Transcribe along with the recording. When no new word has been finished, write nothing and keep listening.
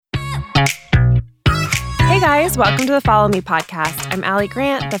Hey guys, welcome to the Follow Me podcast. I'm Allie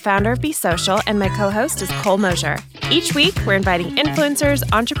Grant, the founder of Be Social, and my co-host is Cole Mosier. Each week, we're inviting influencers,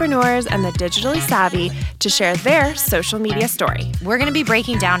 entrepreneurs, and the digitally savvy to share their social media story. We're going to be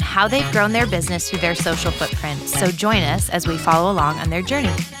breaking down how they've grown their business through their social footprint. So join us as we follow along on their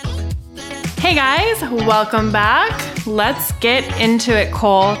journey. Hey guys, welcome back. Let's get into it,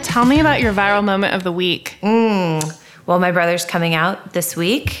 Cole. Tell me about your viral moment of the week. Well, my brother's coming out this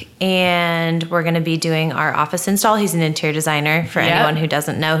week, and we're going to be doing our office install. He's an interior designer for anyone who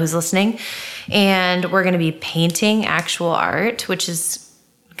doesn't know who's listening. And we're going to be painting actual art, which is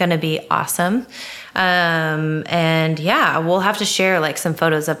going to be awesome. And yeah, we'll have to share like some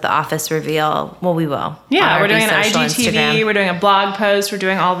photos of the office reveal. Well, we will. Yeah, we're doing an Social IGTV, Instagram. we're doing a blog post, we're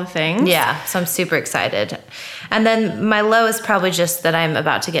doing all the things. Yeah, so I'm super excited. And then my low is probably just that I'm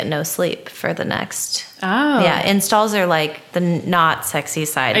about to get no sleep for the next. Oh. Yeah, installs are like the not sexy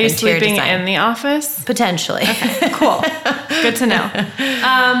side Are of you interior sleeping design. in the office? Potentially. Cool. Good to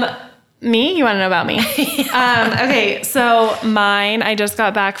know. Me? You want to know about me? Okay, so mine, I just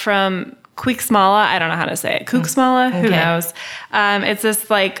got back from Cuixmala. I don't know how to say it. Cuixmala? Who knows? It's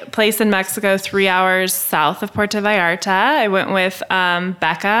this like place in Mexico, 3 hours south of Puerto Vallarta. I went with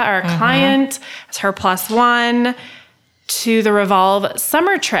Becca, our client, as her plus one, to the Revolve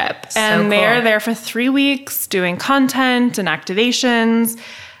summer trip. And they're there for 3 weeks doing content and activations.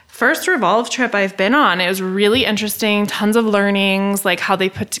 First Revolve trip I've been on. It was really interesting. Tons of learnings, like how they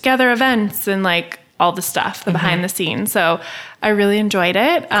put together events and like all the stuff, the behind the scenes. So I really enjoyed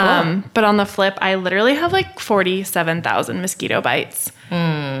it. But on the flip, I literally have like 47,000 mosquito bites.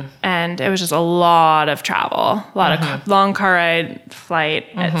 And it was just a lot of travel, a lot of long car ride, flight,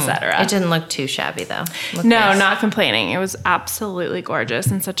 etc. It didn't look too shabby though. No, not complaining. It was absolutely gorgeous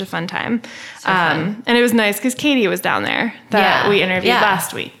and such a fun time. And it was nice because Katie was down there that we interviewed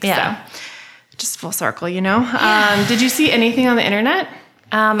last week. So just full circle, you know? Did you see anything on the internet?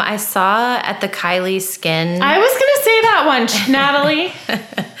 I saw at the Kylie Skin. I was going to say that one, Natalie.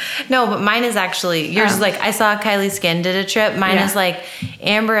 No, but mine is actually, yours is like, I saw Kylie Skin did a trip. Mine is like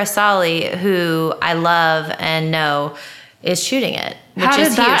Amber Asali, who I love and know is shooting it, which How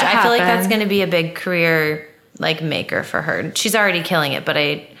is did huge. that I feel like that's happen? going to be a big career like maker for her. She's already killing it, but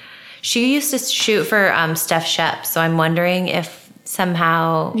she used to shoot for Steph Shep. So I'm wondering if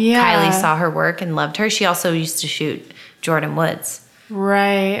somehow Kylie saw her work and loved her. She also used to shoot Jordan Woods.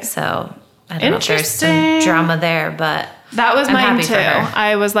 Right. So I don't know if there's some drama there, but that was I'm mine happy too. for her.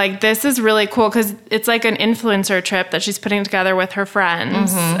 I was like, this is really cool because it's like an influencer trip that she's putting together with her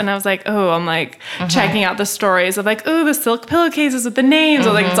friends. And I was like, I'm like checking out the stories of like, the silk pillowcases with the names.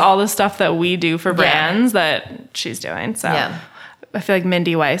 Or like it's all the stuff that we do for brands that she's doing. So I feel like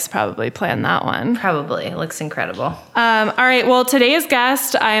Mindy Weiss probably planned that one. Probably. It looks incredible. All right. Well, today's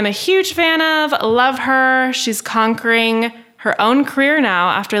guest, I am a huge fan of. Love her. She's conquering her own career now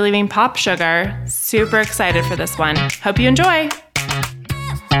after leaving Pop Sugar. Super excited for this one. Hope you enjoy.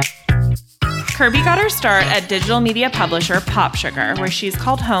 Kirby got her start at digital media publisher Pop Sugar, where she's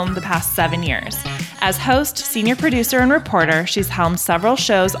called home the past 7 years. As host, senior producer, and reporter, she's helmed several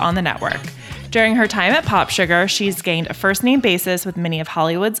shows on the network. During her time at Pop Sugar, she's gained a first-name basis with many of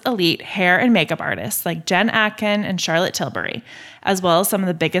Hollywood's elite hair and makeup artists like Jen Atkin and Charlotte Tilbury, as well as some of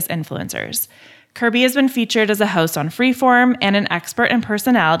the biggest influencers. Kirby has been featured as a host on Freeform and an expert and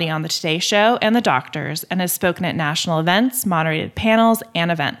personality on The Today Show and The Doctors, and has spoken at national events, moderated panels,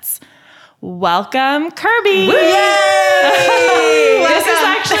 and events. Welcome, Kirby! Yay! This is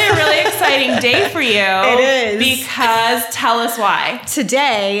actually a really exciting day for you. It is. Because tell us why.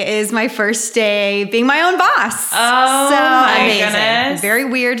 Today is my first day being my own boss. Oh, so my amazing. goodness. Very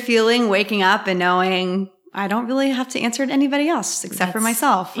weird feeling waking up and knowing I don't really have to answer to anybody else except for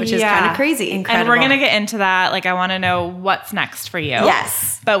myself, which is kind of crazy. And we're going to get into that. Like, I want to know what's next for you.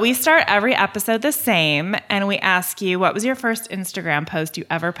 Yes. But we start every episode the same, and we ask you, what was your first Instagram post you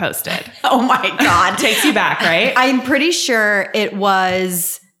ever posted? Oh my God. Takes you back, right? I'm pretty sure it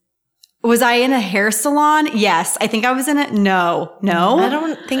was I in a hair salon? Yes. I think I was in it. No. I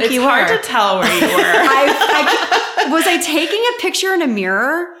don't think It's you were. hard to tell where you were. Was I taking a picture in a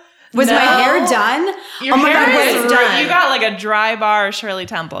mirror? Was my hair done? Your hair God, is wait. done. You got like a dry bar Shirley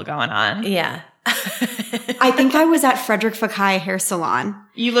Temple going on. Yeah. I think I was at Frederick Fekkai Hair Salon.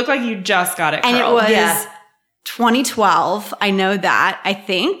 You look like you just got it curled. And it was 2012. I know that. I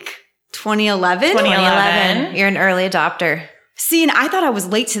think 2011. 2011. You're an early adopter. See, and I thought I was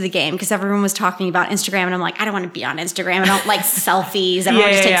late to the game because everyone was talking about Instagram, and I'm like, I don't want to be on Instagram. I don't like selfies.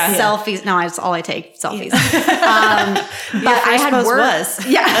 Everyone just takes selfies. No, that's all I take, selfies. But I had work. a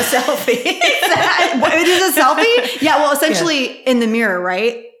selfie. It is a selfie? Yeah, well, essentially in the mirror,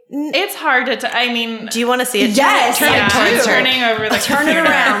 right? It's hard to, do you want to see it? Yes, turning over the Turn computer. it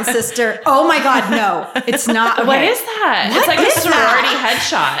around, sister. Oh my God, no, it's not. Okay. What is that? What it's like a is sorority that?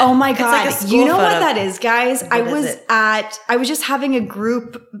 headshot. Oh my God. like a school You know what photo. that is, guys? I is was just having a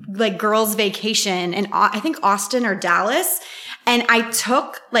group, like girls vacation in, I think Austin or Dallas. And I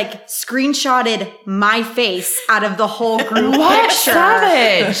screenshotted my face out of the whole group picture.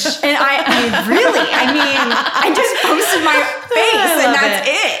 Savage. And I just posted my face and that's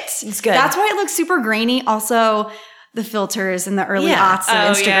it. It's good. That's why it looks super grainy. Also, the filters and the early aughts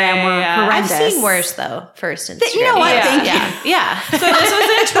of Instagram were horrendous. I've seen worse though. First Instagram. You know what? Thank you. Yeah. So this was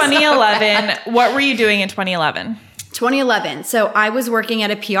in 2011. What were you doing in 2011? 2011. So I was working at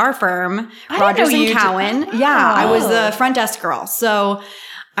a PR firm, Rogers know and you Cowan. did- Yeah, I was the front desk girl. So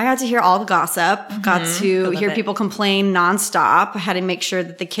I got to hear all the gossip, got to hear people complain nonstop. I had to make sure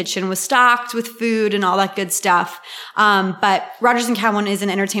that the kitchen was stocked with food and all that good stuff. But Rogers and Cowan is an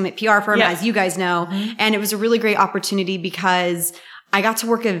entertainment PR firm, as you guys know. And it was a really great opportunity because I got to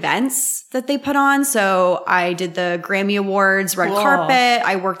work events that they put on. So I did the Grammy Awards, red carpet.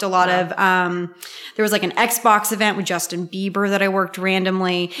 I worked a lot of, there was like an Xbox event with Justin Bieber that I worked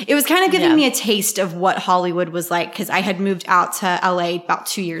randomly. It was kind of giving me a taste of what Hollywood was like because I had moved out to LA about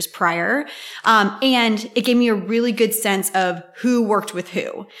 2 years prior. And it gave me a really good sense of who worked with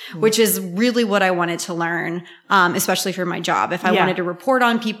who, which is really what I wanted to learn, especially for my job. If I wanted to report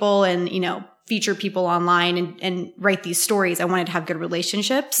on people and, feature people online and write these stories, I wanted to have good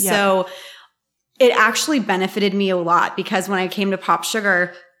relationships. Yeah. So it actually benefited me a lot because when I came to Pop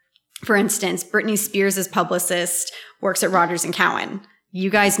Sugar, for instance, Britney Spears' publicist works at Rogers and Cowan. You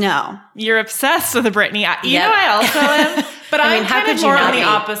guys know. You're obsessed with Britney. You know I also am. But I'm how kind could of you more not on the be?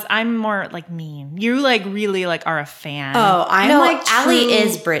 opposite. I'm more like mean. You really are a fan. Oh, I'm like Allie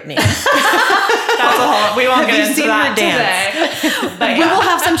is Britney. That's a whole. We won't get into seen that her dance? today. But We will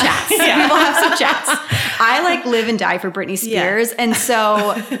have some chats. We will have some chats. I live and die for Britney Spears. And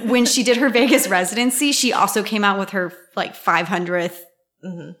so when she did her Vegas residency, she also came out with her 500th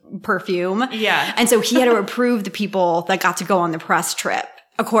perfume. Yeah. And so he had to approve the people that got to go on the press trip.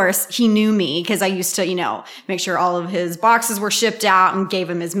 Of course, he knew me because I used to, make sure all of his boxes were shipped out and gave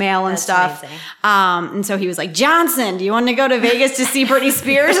him his mail and stuff. Amazing. And so he was like, Johnson, do you want to go to Vegas to see Britney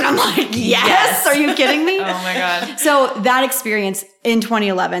Spears? And I'm like, yes. Are you kidding me? Oh my God. So that experience in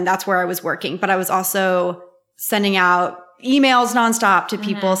 2011, that's where I was working. But I was also sending out emails nonstop to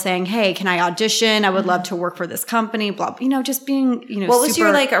people saying, hey, can I audition? I would love to work for this company, blah, just being, What was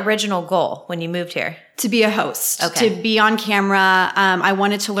your original goal when you moved here? To be a host, to be on camera. I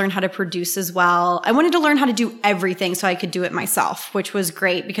wanted to learn how to produce as well. I wanted to learn how to do everything so I could do it myself, which was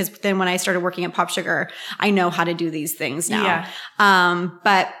great because then when I started working at Pop Sugar, I know how to do these things now. Yeah.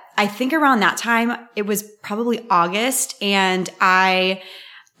 But I think around that time, it was probably August, and I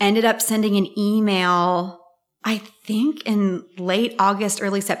ended up sending an email, I think in late August,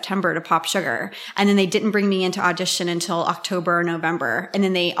 early September to Pop Sugar. And then they didn't bring me into audition until October or November. And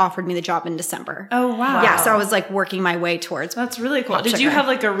then they offered me the job in December. Oh, wow. Yeah. So I was working my way towards. That's really cool. Pop Did you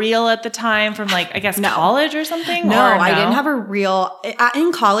Sugar. have a reel at the time from college or something? No, Or I didn't have a reel.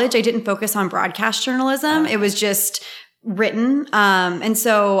 In college, I didn't focus on broadcast journalism. It was just written. And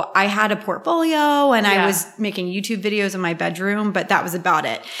so I had a portfolio and I was making YouTube videos in my bedroom, but that was about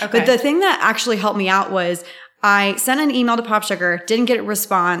it. Okay. But the thing that actually helped me out was I sent an email to Pop Sugar, didn't get a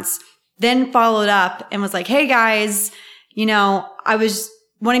response, then followed up and was like, hey guys, I was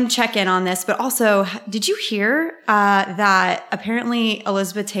wanting to check in on this, but also, did you hear that apparently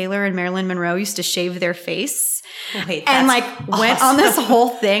Elizabeth Taylor and Marilyn Monroe used to shave their face? Wait, And went on this whole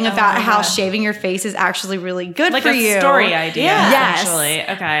thing about my how God. shaving your face is actually really good like for a you. story idea, Yes. essentially.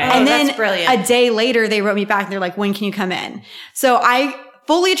 Okay. And then that's brilliant. a day later, they wrote me back and they're like, when can you come in? So I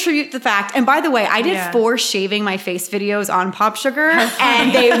fully attribute the fact. And by the way, I did 4 shaving my face videos on Pop Sugar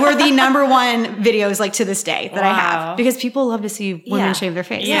and they were the number one videos to this day that I have because people love to see women shave their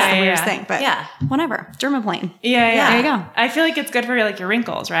face. Yeah, It's the weirdest yeah. thing, but whatever. Dermaplane. Yeah. There you go. I feel like it's good for your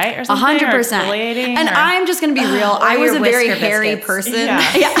wrinkles, right? Or something. 100%. Or exfoliating, And or- I'm just going to be real. I was your a very whisker hairy biscuits. person.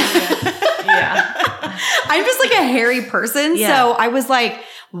 Yeah. Yeah. I'm just a hairy person. Yeah. So I was like,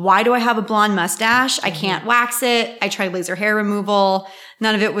 why do I have a blonde mustache? I can't wax it. I tried laser hair removal.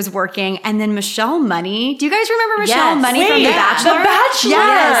 None of it was working. And then Michelle Money. Do you guys remember Michelle Yes. Money from The Bachelor? The Bachelor.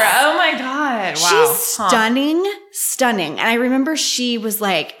 Yes. Oh my God. Wow. She's stunning. And I remember she was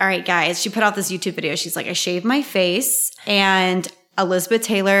like, all right, guys, she put out this YouTube video. She's like, I shaved my face, and Elizabeth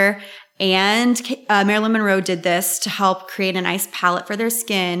Taylor and Marilyn Monroe did this to help create a nice palette for their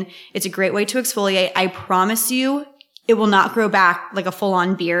skin. It's a great way to exfoliate. I promise you, it will not grow back like a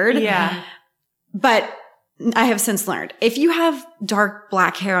full-on beard. Yeah. But I have since learned, if you have dark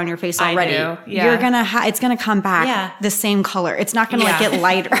black hair on your face already. I do. Yeah. You're gonna it's gonna come back the same color. It's not gonna like get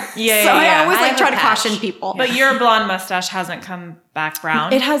lighter. I always like try to caution people. But your blonde mustache hasn't come back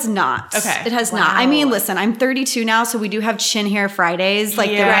brown. It has not. Okay. It has not. I mean, listen, I'm 32 now, so we do have chin hair Fridays, like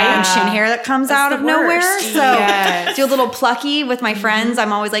the random chin hair that comes out of nowhere. So do a little plucky with my friends.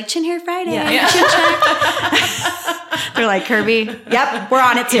 I'm always like, chin hair Friday. Yeah. Chin check. They're like, Kirby, yep, we're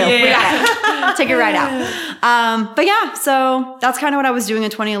on it too. We got it. Take it right out. But yeah, so that's kind of what I was doing in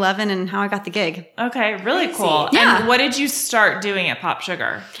 2011 and how I got the gig. Okay, really cool. Yeah. And what did you start doing at Pop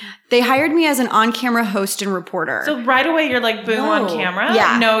Sugar? They hired me as an on-camera host and reporter. So right away you're like, boom, on camera?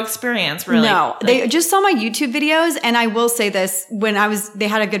 Yeah. No experience, really? No. They just saw my YouTube videos, and I will say this, they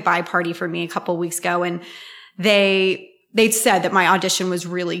had a goodbye party for me a couple of weeks ago, and they said that my audition was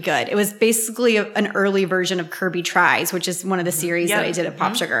really good. It was basically an early version of Kirby Tries, which is one of the series that I did at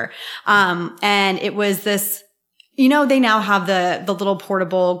Pop Sugar. And it was this, they now have the little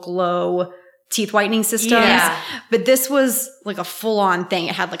portable glow teeth whitening systems. Yeah. But this was like a full-on thing.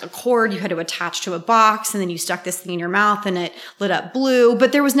 It had like a cord you had to attach to a box, and then you stuck this thing in your mouth and it lit up blue.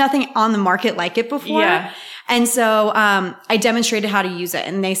 But there was nothing on the market like it before. Yeah. And so I demonstrated how to use it.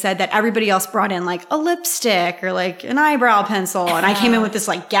 And they said that everybody else brought in like a lipstick or like an eyebrow pencil. And I came in with this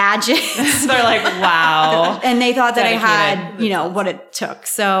like gadget. They're like, wow. And they thought that I had, what it took.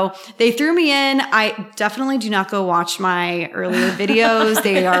 So they threw me in. I definitely do not go watch my earlier videos.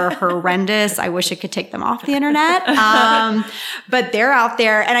 They are horrendous. I wish I could take them off the internet. But they're out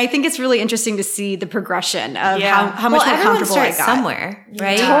there. And I think it's really interesting to see the progression of how much more comfortable I got. Somewhere,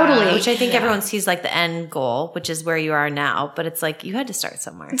 right? Totally. Which I think everyone sees like the end goal, which is where you are now. But it's like you had to start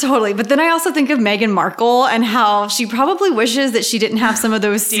somewhere. Totally. But then I also think of Meghan Markle and how she probably wishes that she didn't have some of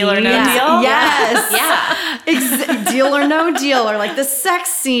those Deal scenes. or no deal? Yes. Deal or no deal, or like the sex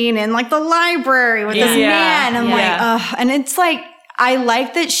scene in like the library with this man. I'm like, ugh. And it's like, I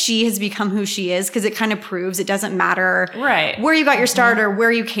like that she has become who she is because it kind of proves it doesn't matter where you got your start or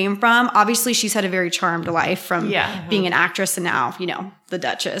where you came from. Obviously, she's had a very charmed life from being an actress and now, the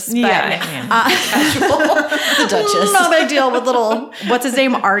Duchess. But, the Duchess. No big deal with little, what's his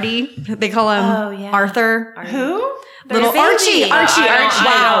name? Artie. They call him Arthur. Who? Little Archie. Archie.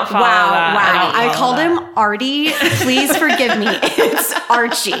 Wow. I called him Artie. Please forgive me. It's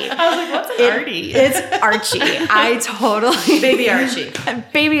Archie. I was like, what's an Artie? It's Archie. I totally. Baby Archie.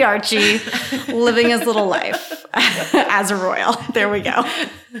 Baby Archie living his little life as a royal. There we go. Okay,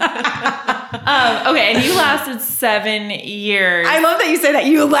 and you lasted 7 years. I love that you say that.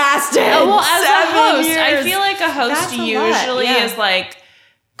 You lasted. Well, as a 7 host, years. I feel like a host usually is like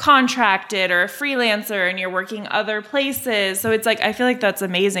contracted or a freelancer and you're working other places. So it's like, I feel like that's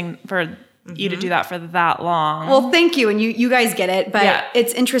amazing for you to do that for that long. Well, thank you. And you guys get it. But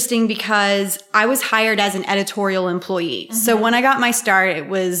it's interesting because I was hired as an editorial employee. So when I got my start, it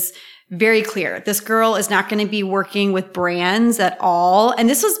was very clear. This girl is not going to be working with brands at all. And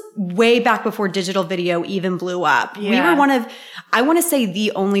this was way back before digital video even blew up. We were I want to say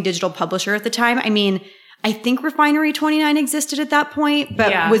the only digital publisher at the time. I mean, I think Refinery 29 existed at that point,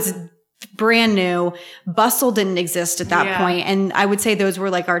 but was brand new. Bustle didn't exist at that point. And I would say those were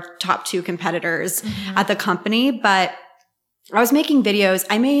like our top 2 competitors at the company. But I was making videos.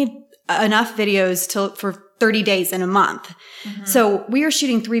 I made enough videos for 30 days in a month. So we were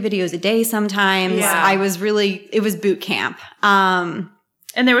shooting 3 videos a day sometimes. It was boot camp.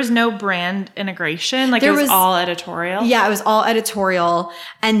 And there was no brand integration? Like it was all editorial? Yeah, it was all editorial.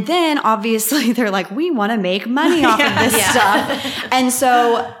 And then obviously they're like, we want to make money off of this stuff. And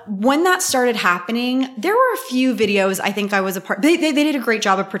so when that started happening, there were a few videos I think I was a part. They did a great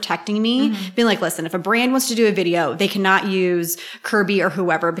job of protecting me, being like, listen, if a brand wants to do a video, they cannot use Kirby or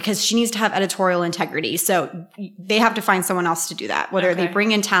whoever because she needs to have editorial integrity. So they have to find someone else to do that, whether they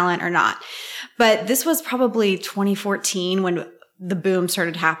bring in talent or not. But this was probably 2014 when the boom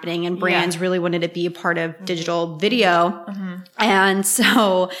started happening and brands really wanted to be a part of digital video. And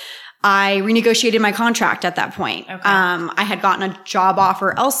so I renegotiated my contract at that point. I had gotten a job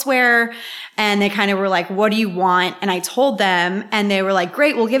offer elsewhere and they kind of were like, what do you want? And I told them and they were like,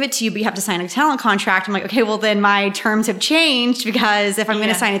 great, we'll give it to you, but you have to sign a talent contract. I'm like, okay, well then my terms have changed because if I'm going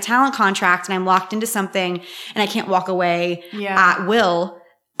to sign a talent contract and I'm locked into something and I can't walk away at will,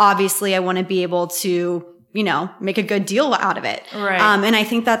 obviously I want to be able to make a good deal out of it. Right. And I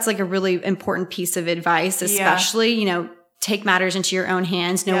think that's like a really important piece of advice, especially, take matters into your own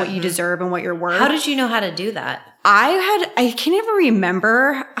hands, know what you deserve and what you're worth. How did you know how to do that? I can't even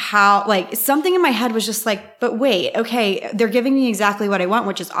remember how, like, something in my head was just like, but wait, okay, they're giving me exactly what I want,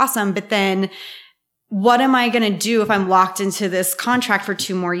 which is awesome. But then what am I going to do if I'm locked into this contract for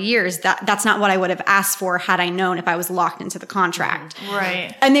 2 more years? That's not what I would have asked for had I known if I was locked into the contract.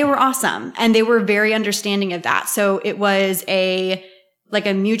 Right. And they were awesome. And they were very understanding of that. So it was a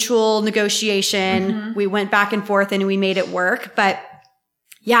mutual negotiation. We went back and forth and we made it work. But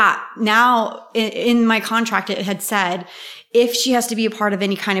yeah, now in my contract, it had said, if she has to be a part of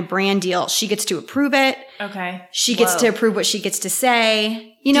any kind of brand deal, she gets to approve it. Okay. She gets to approve what she gets to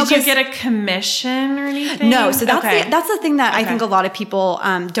say. You know, did you get a commission or anything? No. So that's the thing that I think a lot of people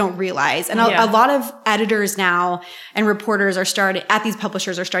don't realize. And a lot of editors now and reporters at these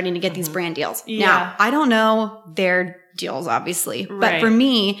publishers are starting to get these brand deals. Yeah. Now, I don't know their deals, obviously. But for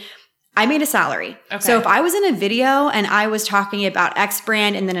me, I made a salary. Okay. So if I was in a video and I was talking about X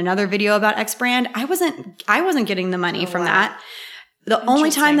brand and then another video about X brand, I wasn't getting the money from that. The only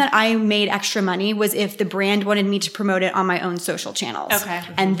time that I made extra money was if the brand wanted me to promote it on my own social channels. Okay.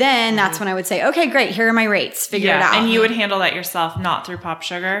 And then that's when I would say, okay, great. Here are my rates. Figure it out. And you would handle that yourself, not through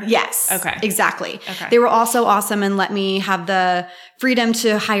PopSugar? Yes. Okay. Exactly. Okay. They were also awesome and let me have the freedom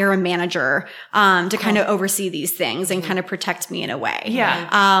to hire a manager to kind of oversee these things and kind of protect me in a way.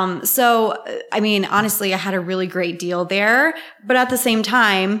 Yeah. So, I mean, honestly, I had a really great deal there. But at the same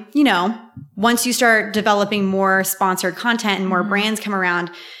time, you know, once you start developing more sponsored content and more brands come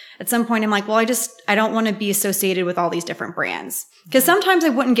around, at some point I'm like, well, I don't want to be associated with all these different brands. Because sometimes I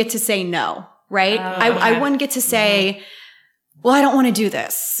wouldn't get to say no, right? I wouldn't get to say, well, I don't want to do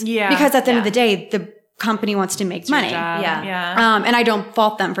this. Yeah. Because at the end of the day, the company wants to make money. Yeah. And I don't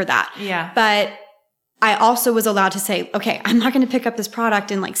fault them for that. Yeah. But I also was allowed to say, okay, I'm not going to pick up this product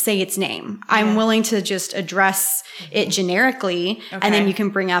and like say its name. I'm willing to just address it generically. And then you can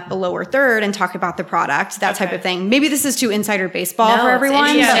bring up a lower third and talk about the product, that type of thing. Maybe this is too insider baseball for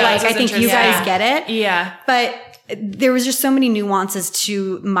everyone, but like, I think you guys get it. Yeah. But there was just so many nuances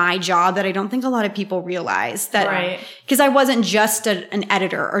to my job that I don't think a lot of people realize that, because I wasn't just an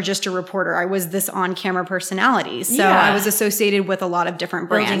editor or just a reporter. I was this on-camera personality. So I was associated with a lot of different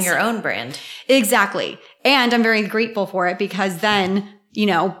brands. Building your own brand. Exactly. And I'm very grateful for it because then, you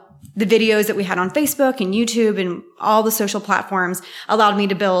know, the videos that we had on Facebook and YouTube and all the social platforms allowed me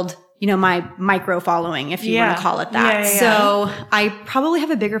to build, you know, my micro following, if you want to call it that. So I probably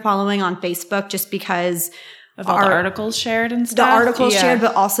have a bigger following on Facebook just because of all the articles shared and stuff? The articles shared,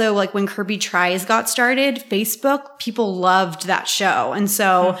 but also like when Kirby Tries got started, Facebook, people loved that show. And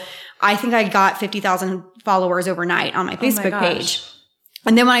so I think I got 50,000 followers overnight on my Facebook page.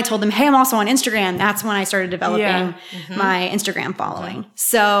 And then when I told them, hey, I'm also on Instagram, that's when I started developing my Instagram following.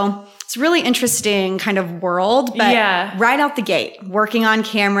 So it's a really interesting kind of world, but right out the gate, working on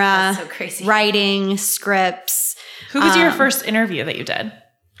camera, so crazy. Writing, scripts. Who was your first interview that you did?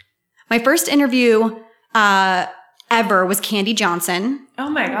 My first interview ever was Candy Johnson. Oh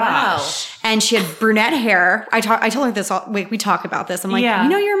my gosh. Wow. And she had brunette hair. I told her this, we talk about this. I'm like, you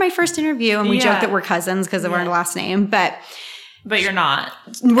know, you're my first interview. And we joke that we're cousins because of our last name, but you're not.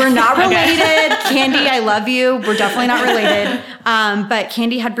 We're not related. Candy, I love you. We're definitely not related. But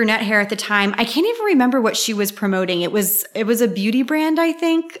Candy had brunette hair at the time. I can't even remember what she was promoting. It was a beauty brand, I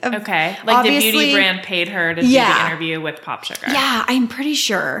think. Okay. Like the beauty brand paid her to do the interview with PopSugar. Yeah, I'm pretty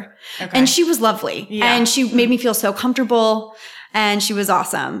sure. Okay. And she was lovely. Yeah. And she made me feel so comfortable. And she was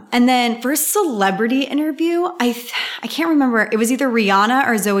awesome. And then for a celebrity interview, I can't remember. It was either Rihanna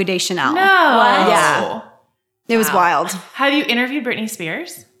or Zooey Deschanel. No. What? Yeah. It was wild. Have you interviewed Britney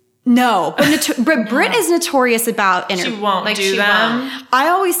Spears? No, but Brit is notorious about interviews. She won't do them. I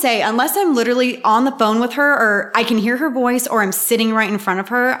always say, unless I'm literally on the phone with her or I can hear her voice or I'm sitting right in front of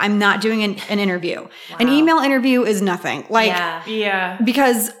her, I'm not doing an interview. Wow. An email interview is nothing.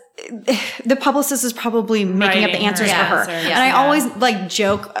 Because the publicist is probably making up the answers for her. And I always like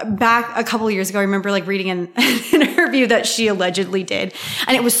joke back a couple of years ago. I remember like reading an interview that she allegedly did.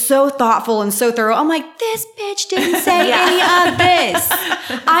 And it was so thoughtful and so thorough. I'm like, this bitch didn't say any of this.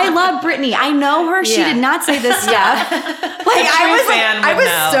 I love Britney. I know her. She did not say this stuff. I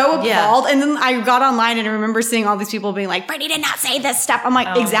was so appalled. And then I got online and I remember seeing all these people being like, Britney did not say this stuff. I'm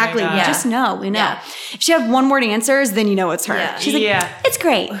like, exactly. We just know. We know. Yeah. If she had one word answers, then you know it's her. Yeah. She's like, it's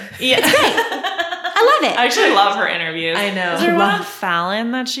great. Yeah. It's great. I love it. I actually love her interviews. I know. Is there one on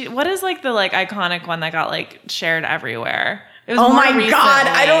Fallon that what is like the like iconic one that got like shared everywhere? It was oh my God.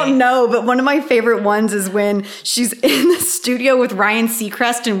 I don't know. But one of my favorite ones is when she's in the studio with Ryan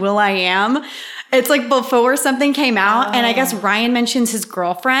Seacrest and Will.i.am. It's like before something came out. And I guess Ryan mentions his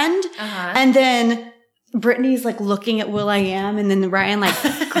girlfriend. And then Britney's like looking at Will.i.am and then Ryan like,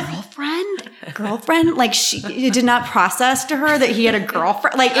 girlfriend? girlfriend? Like it did not process to her that he had a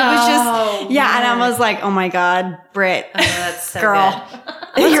girlfriend. Like it was just, yeah. And I was like, oh my God, Britt, that's so girl,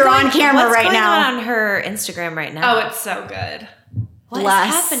 you're on camera right now. What's going on her Instagram right now? Oh, it's so good. What is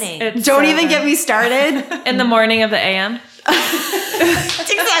happening? Don't even get me started. In the morning of the AM.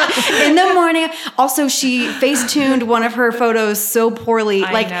 Exactly. In the morning. Also, she face-tuned one of her photos so poorly.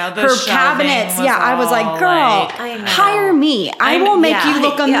 Like her cabinets. Yeah, I was like, girl, hire me. I will make you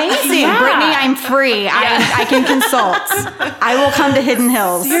look amazing. Yeah. Brittany, I'm free. I can consult. I will come to Hidden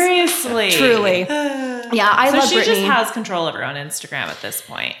Hills. Seriously. Truly. Yeah, I love Brittany. So she just has control of her own Instagram at this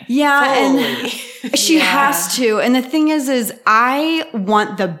point. Yeah, and she has to. And the thing is I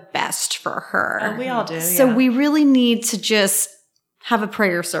want the best for her. Oh, we all do. So we really need to just have a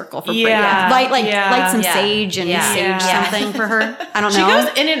prayer circle for Brittany. Light some sage and sage something for her. I don't know. She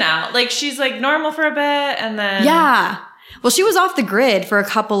goes in and out. Like she's like normal for a bit and then well, she was off the grid for a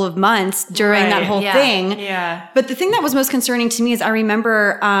couple of months during that whole thing. Yeah. But the thing that was most concerning to me is I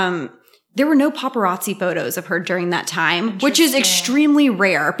remember there were no paparazzi photos of her during that time, which is extremely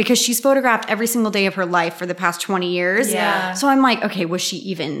rare because she's photographed every single day of her life for the past 20 years. Yeah. So I'm like, okay, was she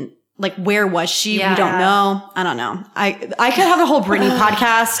even, like, where was she? Yeah. We don't know. I don't know. I could have a whole Brittany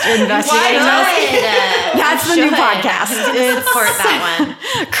podcast investigating this. That's the new podcast. Support that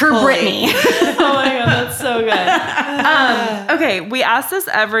one. Brittany. Oh my God, that's so good. Okay, we ask this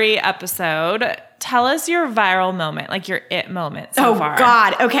every episode. Tell us your viral moment, like your it moment so far. Oh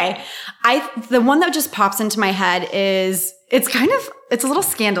God. Okay. The one that just pops into my head is, it's a little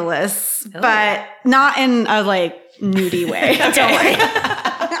scandalous, but not in a like nudie way. Don't worry.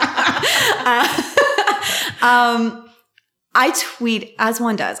 I tweet, as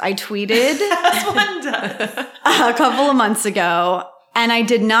one does. I tweeted a couple of months ago, and I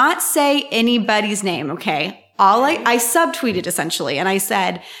did not say anybody's name. Okay. I subtweeted essentially, and I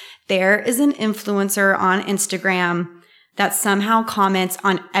said, there is an influencer on Instagram that somehow comments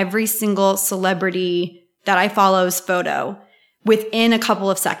on every single celebrity that I follow's photo within a couple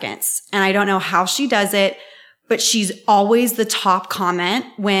of seconds. And I don't know how she does it, but she's always the top comment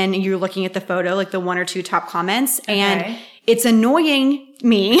when you're looking at the photo, like the one or two top comments. And it's annoying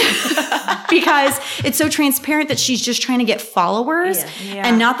me because it's so transparent that she's just trying to get followers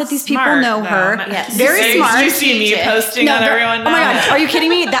and not that these people know her. Yes. Very smart. Did you see me posting on everyone now? Oh my God. Are you kidding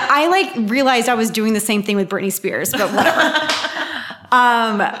me? That I like realized I was doing the same thing with Britney Spears, but whatever.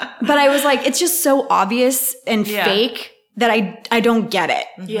 But I was like, it's just so obvious and fake that I don't get it.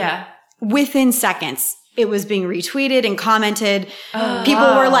 Yeah. Within seconds, it was being retweeted and commented.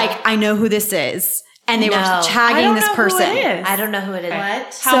 People were like, I know who this is. And they were tagging this person. I don't know who it is.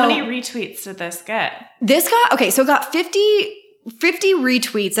 What? How many retweets did this get? So it got 50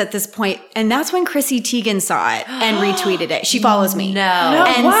 retweets at this point, and that's when Chrissy Teigen saw it and retweeted it. She follows me. No,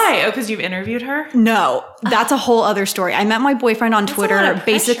 why? Oh, because you've interviewed her? No, that's a whole other story. I met my boyfriend on Twitter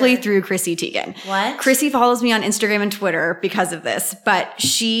basically through Chrissy Teigen. What? Chrissy follows me on Instagram and Twitter because of this, but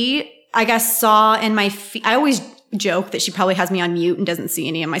she, I guess, saw in my feed. I always joke that she probably has me on mute and doesn't see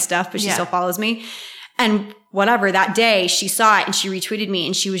any of my stuff, but she still follows me. And whatever, that day she saw it and she retweeted me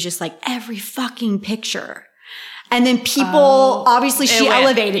and she was just like, every fucking picture. And then people, obviously she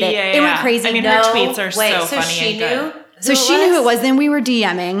elevated it. It went crazy. I mean, her tweets are so funny she and good. So she knew who it was. Then we were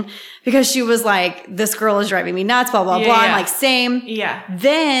DMing because she was like, this girl is driving me nuts, blah, blah, blah. I'm like, same. Yeah.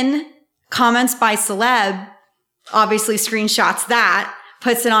 Then comments by celeb, obviously screenshots that,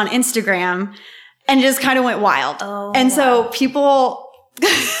 puts it on Instagram, and just kind of went wild. So people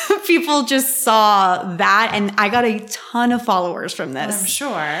just saw that, and I got a ton of followers from this. I'm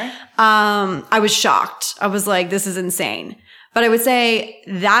sure. I was shocked. I was like, this is insane. But I would say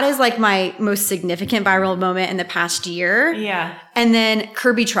that is like my most significant viral moment in the past year. Yeah. And then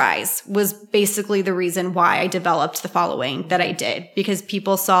Kirby Tries was basically the reason why I developed the following that I did, because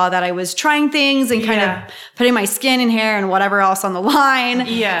people saw that I was trying things and kind of putting my skin and hair and whatever else on the line.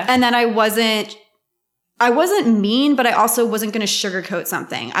 Yeah. And then I wasn't mean, but I also wasn't going to sugarcoat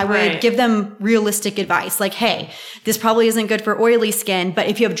something. I would give them realistic advice. Like, hey, this probably isn't good for oily skin, but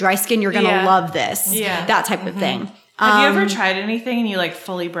if you have dry skin, you're going to love this. Yeah. That type of thing. Have you ever tried anything and you like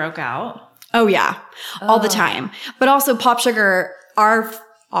fully broke out? Oh yeah. All the time. But also Pop Sugar are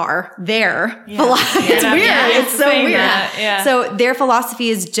their philosophy. It's weird. It's so weird. So their philosophy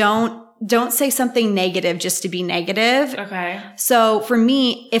is don't say something negative just to be negative. Okay. So for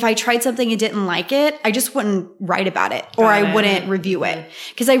me, if I tried something and didn't like it, I just wouldn't write about it or I wouldn't review it.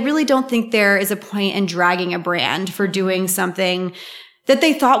 Because I really don't think there is a point in dragging a brand for doing something that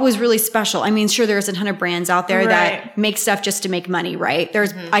they thought was really special. I mean, sure, there's a ton of brands out there that make stuff just to make money, right?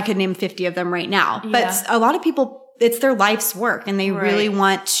 I could name 50 of them right now. But a lot of people it's their life's work and they really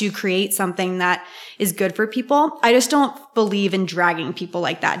want to create something that is good for people. I just don't believe in dragging people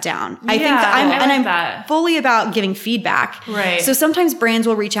like that down. I think that I'm fully about giving feedback. Right. So sometimes brands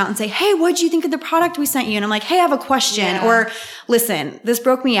will reach out and say, hey, what'd you think of the product we sent you? And I'm like, hey, I have a question. Or listen, this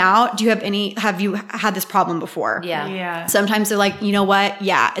broke me out. Have you had this problem before? Yeah. Sometimes they're like, you know what?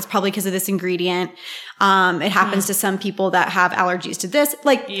 Yeah, it's probably because of this ingredient. It happens to some people that have allergies to this.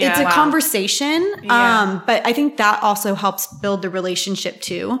 Like it's a conversation. But I think that also helps build the relationship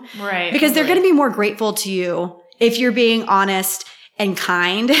too. Right. Because they're going to be more grateful to you if you're being honest and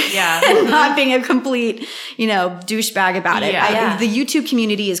kind. And not being a complete, douchebag about it. The YouTube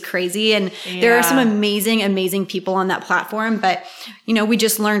community is crazy and there are some amazing people on that platform. But, we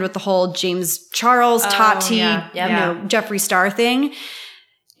just learned with the whole James Charles, Tati, Jeffree Star thing.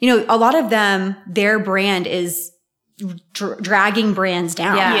 A lot of them, their brand is dragging brands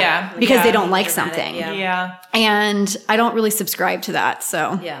down because they don't like something. And I don't really subscribe to that.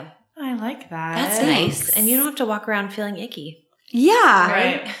 So I like that. That's nice. And you don't have to walk around feeling icky. Yeah.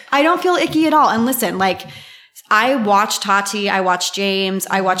 Right. I don't feel icky at all. And listen, I watched Tati, I watched James,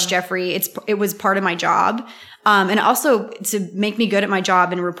 I watched Jeffree. It was part of my job. And also to make me good at my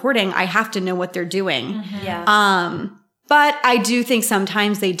job in reporting, I have to know what they're doing. But I do think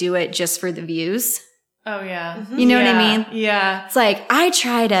sometimes they do it just for the views. Oh, yeah. You know what I mean? Yeah. It's like, I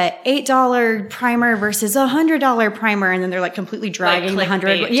tried a $8 primer versus a $100 primer, and then they're completely dragging the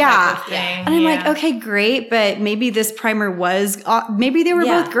 100. Yeah. And I'm like, okay, great. But maybe this primer was, maybe they were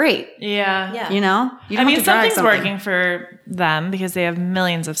both great. Yeah. You don't have to drag something's working for them because they have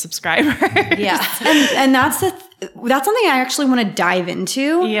millions of subscribers. And that's something I actually want to dive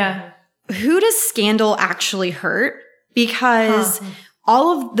into. Yeah. Who does scandal actually hurt? Because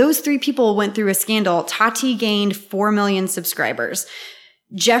all of those 3 people went through a scandal. Tati gained 4 million subscribers.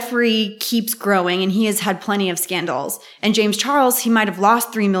 Jeffree keeps growing and he has had plenty of scandals. And James Charles, he might have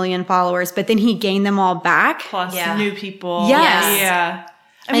lost 3 million followers, but then he gained them all back. Plus new people. Yes. Yeah.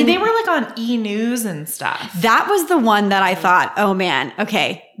 I mean, they were on E! News and stuff. That was the one that I thought, oh man,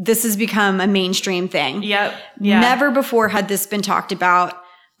 okay, this has become a mainstream thing. Yep. Yeah. Never before had this been talked about.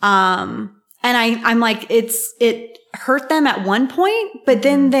 And I'm like, it hurt them at one point, but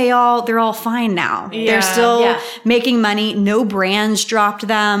then they're all fine now. They're still making money. No brands dropped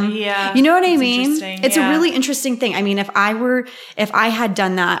them. Yeah. You know what I mean? It's a really interesting thing. I mean, if I had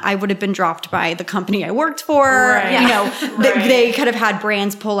done that, I would have been dropped by the company I worked for. Right. They could have had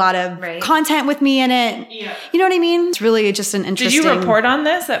brands pull out of content with me in it. Yeah. You know what I mean? It's really just an interesting. Did you report on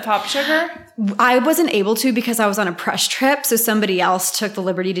this at Pop Sugar? I wasn't able to because I was on a press trip, so somebody else took the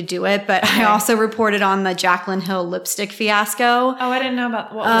liberty to do it. But I also reported on the Jaclyn Hill lipstick fiasco. Oh, I didn't know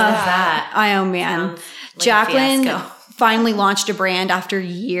about what was that. Oh man, Jaclyn finally launched a brand after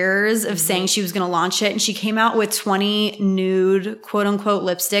years of saying she was going to launch it, and she came out with 20 nude, quote unquote,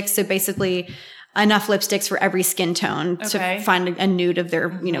 lipsticks. So basically, enough lipsticks for every skin tone to find a nude of their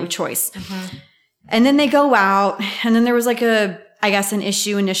choice. And then they go out, and then there was an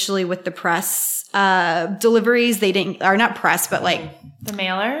issue initially with the press deliveries. They didn't, or not press, but the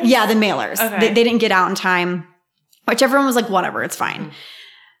mailers? Yeah, the mailers. Okay. They didn't get out in time, which everyone was like, whatever, it's fine.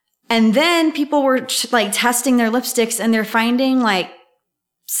 And then people were testing their lipsticks and they're finding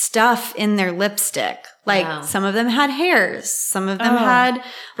stuff in their lipstick. Some of them had hairs. Some of them had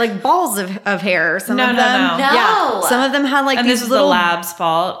balls of hair. Some of them, yeah. Some of them had and these this is little. the lab's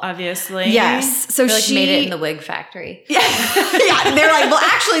fault, obviously. Yes. So she she made it in the wig factory. Yeah. They're like, well,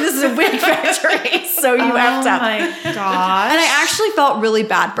 actually, this is a wig factory, so you effed up. Oh my gosh. And I actually felt really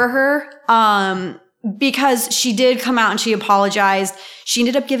bad for her. Because she did come out and she apologized. She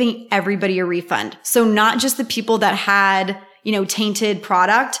ended up giving everybody a refund. So not just the people that had, tainted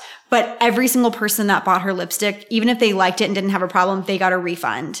product, but every single person that bought her lipstick, even if they liked it and didn't have a problem, they got a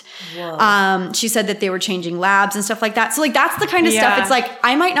refund. Whoa. She said that they were changing labs and stuff like that. So that's the kind of stuff. It's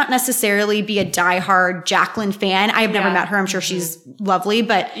I might not necessarily be a diehard Jaclyn fan. I have never met her. I'm sure she's lovely,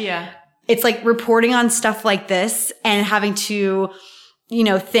 but it's reporting on stuff like this and having to,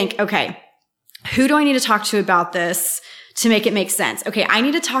 think, okay, who do I need to talk to about this to make it make sense? Okay, I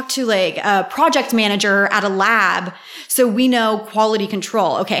need to talk to a project manager at a lab so we know quality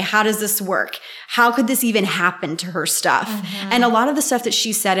control. Okay, how does this work? How could this even happen to her stuff? And a lot of the stuff that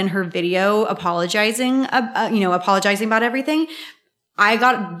she said in her video apologizing about everything, I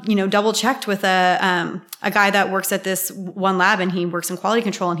got, double checked with a guy that works at this one lab, and he works in quality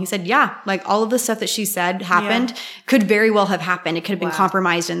control. And he said, yeah, like all of the stuff that she said happened could very well have happened. It could have been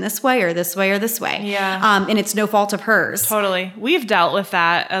compromised in this way or this way or this way. Yeah. And it's no fault of hers. Totally. We've dealt with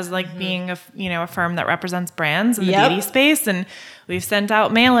that as like being a firm that represents brands in the beauty space. And we've sent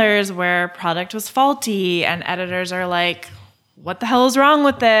out mailers where product was faulty and editors are like, what the hell is wrong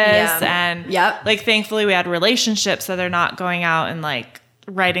with this? And like, thankfully we had relationships, so they're not going out and like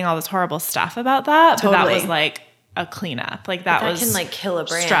writing all this horrible stuff about that. But that was like a cleanup. Like that can like kill a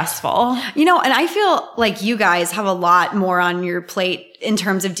brand. Stressful. And I feel like you guys have a lot more on your plate in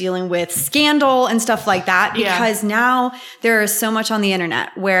terms of dealing with scandal and stuff like that, because now there is so much on the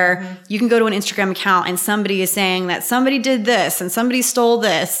internet where you can go to an Instagram account and somebody is saying that somebody did this and somebody stole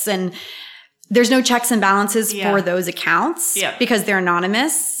this, and there's no checks and balances for those accounts because they're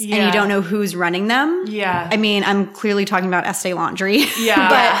anonymous and you don't know who's running them. Yeah. I mean, I'm clearly talking about Estee Laundry.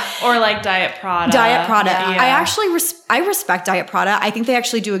 Or like Diet Prada. I actually I respect Diet Prada. I think they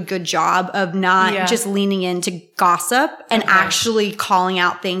actually do a good job of not just leaning into gossip and actually calling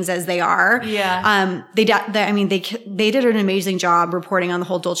out things as they are. Yeah. They did an amazing job reporting on the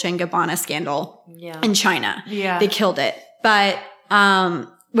whole Dolce & Gabbana scandal in China. Yeah. They killed it. But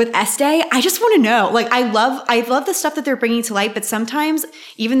with Estee, I just want to know. Like, I love the stuff that they're bringing to light, but sometimes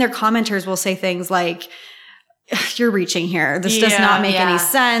even their commenters will say things like, "You're reaching here. This does not make any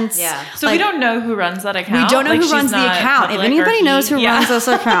sense." Yeah. So we don't know who runs that account. We don't know who runs the account. If anybody knows who runs this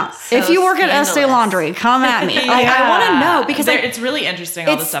account, if you work at Estee Laundry, come at me. Like, I want to know, because it's really interesting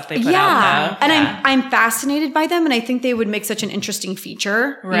all the stuff they put out. And I'm fascinated by them, and I think they would make such an interesting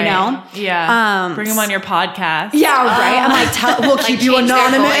feature. Right. Yeah. Bring them on your podcast. Yeah. Right. I'm like, we'll keep you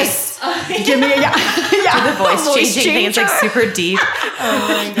anonymous. Give me the voice changing thing. It's like super deep. Oh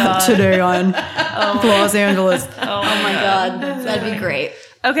my God. Today on Los Angeles. Oh my God. That'd be great.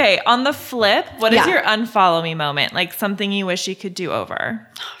 Okay, on the flip, what is your unfollow me moment? Like something you wish you could do over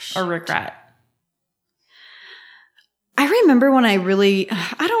or regret? I remember when I really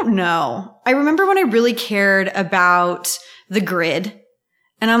cared about the grid.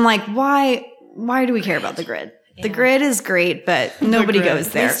 And I'm like, why do we care about the grid? The grid is great, but nobody goes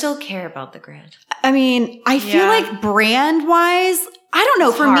there. We still care about the grid. I mean, I feel like brand wise, I don't know.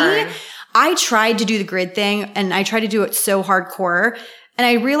 It's hard. Me, I tried to do the grid thing and I tried to do it so hardcore. And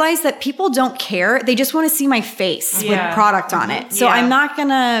I realized that people don't care. They just want to see my face with product on it. So I'm not going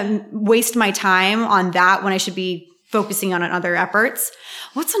to waste my time on that when I should be focusing on other efforts.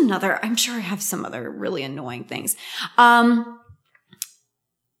 What's another? I'm sure I have some other really annoying things.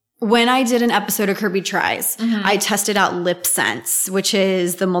 When I did an episode of Kirby Tries, I tested out Lip Sense, which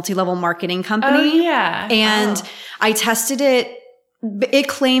is the multi-level marketing company. Oh, yeah. And I tested it. It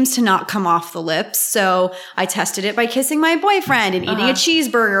claims to not come off the lips. So I tested it by kissing my boyfriend and eating a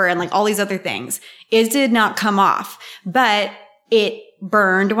cheeseburger and like all these other things. It did not come off, but it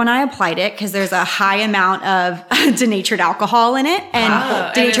burned when I applied it because there's a high amount of denatured alcohol in it.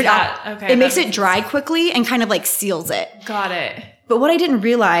 And denatured alcohol, it makes it dry quickly and kind of like seals it. Got it. But what I didn't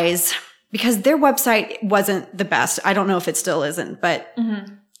realize, because their website wasn't the best, I don't know if it still isn't, but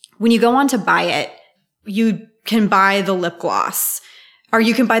when you go on to buy it, you can buy the lip gloss or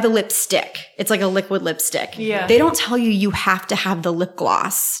you can buy the lipstick. It's like a liquid lipstick. Yeah. They don't tell you have to have the lip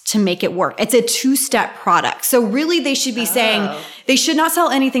gloss to make it work. It's a 2-step product. So really they should be saying, they should not sell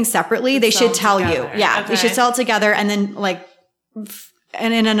anything separately. They should tell you. Yeah. They should sell it together and then like,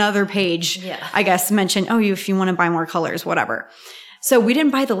 and in another page, I guess, mention, if you want to buy more colors, whatever. So we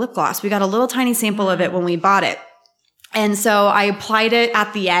didn't buy the lip gloss. We got a little tiny sample of it when we bought it. And so I applied it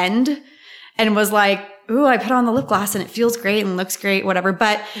at the end and was like, ooh, I put on the lip gloss and it feels great and looks great, whatever.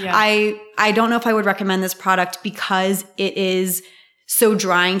 But I don't know if I would recommend this product because it is so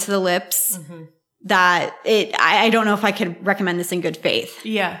drying to the lips that I don't know if I could recommend this in good faith.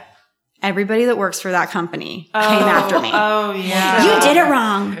 Yeah. Everybody that works for that company came after me. Oh, yeah. You did it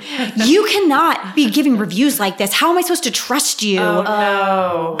wrong. You cannot be giving reviews like this. How am I supposed to trust you? Oh,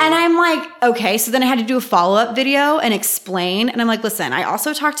 no. And I'm like, okay. So then I had to do a follow-up video and explain. And I'm like, listen, I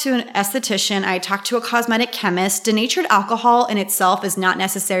also talked to an esthetician. I talked to a cosmetic chemist. Denatured alcohol in itself is not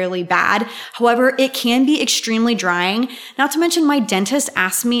necessarily bad. However, it can be extremely drying. Not to mention my dentist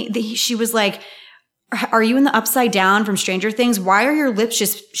asked me, she was like, are you in the Upside Down from Stranger Things? Why are your lips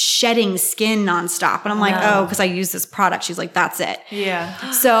just shedding skin nonstop? And I'm like, because I use this product. She's like, that's it.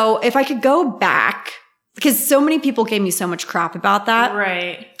 Yeah. So if I could go back, because so many people gave me so much crap about that.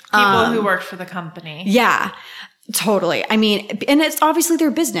 Right. People who worked for the company. Yeah, totally. I mean, and it's obviously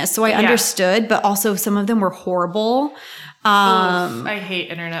their business. So I understood, but also some of them were horrible. I hate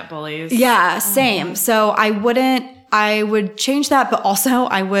internet bullies. Yeah, same. So I wouldn't I would change that, but also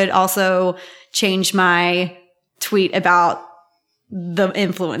I would also change my tweet about the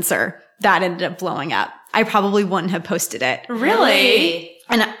influencer that ended up blowing up. I probably wouldn't have posted it. Really?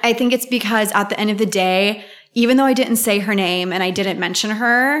 And I think it's because at the end of the day, even though I didn't say her name and I didn't mention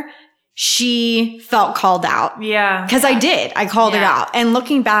her, she felt called out. Yeah. Because I did. I called her out. And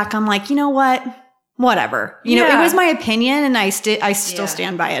looking back, I'm like, you know what? Whatever. You know, it was my opinion and I still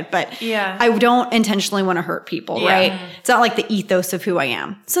stand by it. But I don't intentionally want to hurt people, right? It's not like the ethos of who I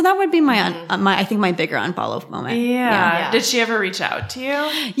am. So that would be I think my bigger unfollow moment. Yeah. Did she ever reach out to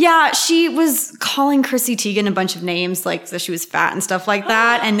you? Yeah, she was calling Chrissy Teigen a bunch of names, like that she was fat and stuff like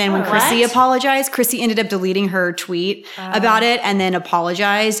that. And then when Chrissy apologized, Chrissy ended up deleting her tweet about it and then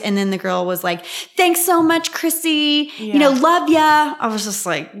apologized. And then the girl was like, thanks so much, Chrissy. You know, love ya. I was just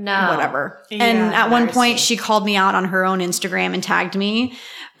like, whatever. And at one point, she called me out on her own Instagram and tagged me.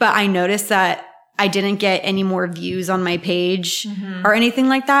 But I noticed that I didn't get any more views on my page or anything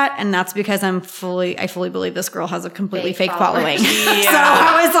like that. And that's because I fully believe this girl has a completely fake following. So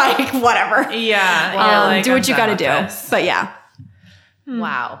I was like, whatever. Yeah. Do what you got to do. This. But yeah.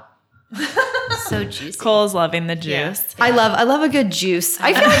 Wow. So juicy. Cole's loving the juice. I love a good juice.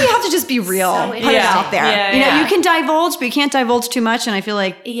 I feel like you have to just be real. Put it out there. You know, you can divulge, but you can't divulge too much. And I feel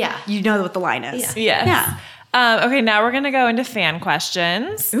like you know what the line is. Yes. Okay, now we're going to go into fan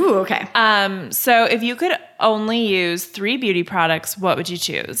questions. Ooh, okay. So if you could only use 3 beauty products, what would you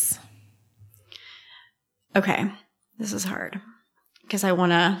choose? Okay. This is hard because I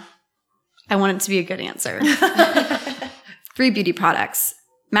want it to be a good answer. 3 beauty products.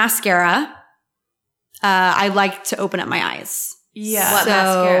 Mascara. I like to open up my eyes. Yeah. What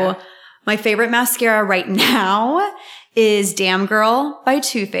mascara? My favorite mascara right now is Damn Girl by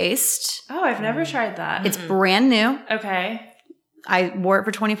Too Faced. Oh, I've never tried that. It's brand new. Okay. I wore it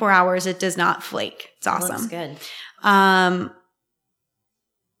for 24 hours. It does not flake. It's awesome. Looks good.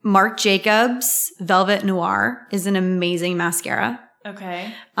 Marc Jacobs Velvet Noir is an amazing mascara.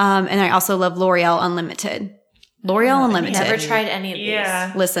 Okay. And I also love L'Oreal Unlimited. L'Oreal Unlimited. Never tried any of these.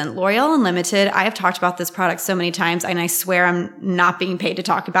 Yeah. Listen, L'Oreal Unlimited, I have talked about this product so many times and I swear I'm not being paid to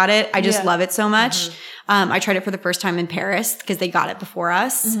talk about it. I just love it so much. I tried it for the first time in Paris because they got it before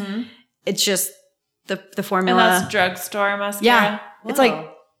us. It's just the formula. And that's drugstore mascara? Yeah. It's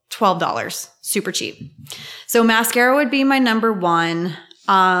like $12. Super cheap. So mascara would be my number 1. If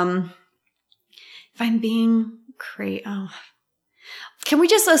I'm being crazy, can we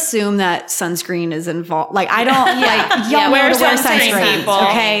just assume that sunscreen is involved? Like, I don't, y'all know to wear sunscreen, people.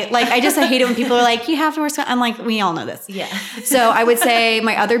 okay? Like, I hate it when people are like, you have to wear sunscreen. I'm like, we all know this. Yeah. So I would say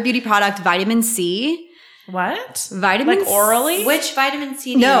my other beauty product, vitamin C. What? Vitamin like orally? Which vitamin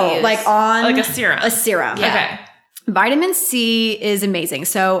C do you use? like on. Like a serum. A serum. Yeah. Okay. Vitamin C is amazing.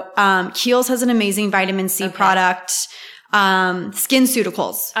 So Kiehl's has an amazing vitamin C product.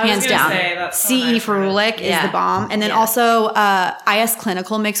 SkinCeuticals, hands down. CE Ferulic is the bomb. And then also IS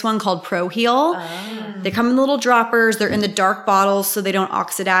Clinical makes one called Pro Heal. They come in little droppers. They're in the dark bottles so they don't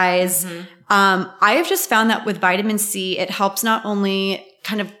oxidize. I have just found that with vitamin C, it helps not only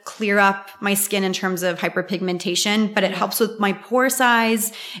kind of clear up my skin in terms of hyperpigmentation, but it helps with my pore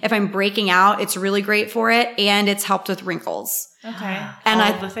size. If I'm breaking out, it's really great for it. And it's helped with wrinkles. Okay. And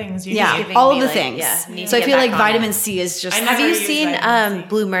all of the things you need. all of the things. Yeah, so I feel like vitamin C is just. Have you seen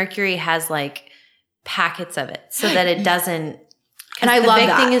Blue Mercury has like packets of it so that it doesn't. And I love that. The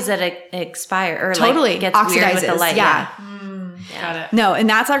big thing is that it expires or totally like gets oxidizes weird with the light. Yeah. Got it. No, and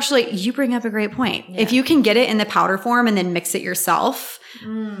that's actually, you bring up a great point. Yeah. If you can get it in the powder form and then mix it yourself,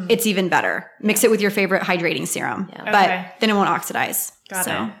 it's even better. Mix it with your favorite hydrating serum, but then it won't oxidize. Got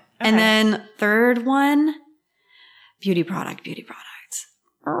it. Okay. And then third one, beauty products.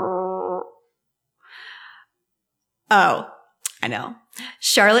 Oh, I know.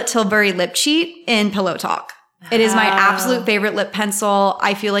 Charlotte Tilbury Lip Cheat in Pillow Talk. It is my absolute favorite lip pencil.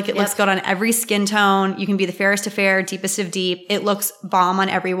 I feel like it looks good on every skin tone. You can be the fairest of fair, deepest of deep. It looks bomb on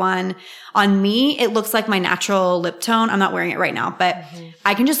everyone. On me, it looks like my natural lip tone. I'm not wearing it right now, but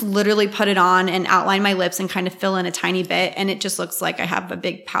I can just literally put it on and outline my lips and kind of fill in a tiny bit. And it just looks like I have a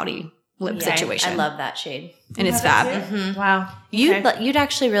big pouty lip situation. I love that shade. And it's fab. Wow. You'd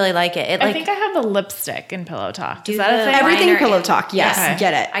actually really like it. I think I have the lipstick in Pillow Talk. Is that a thing? Everything Pillow Talk. Yes. Okay.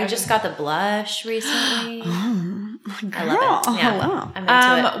 Get it. I just got the blush recently. Girl, I love it. Yeah. Hello. I'm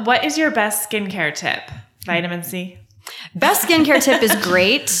into it. What is your best skincare tip? Vitamin C? Best skincare tip is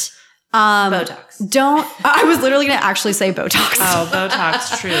great. Botox. I was literally going to actually say Botox. Oh,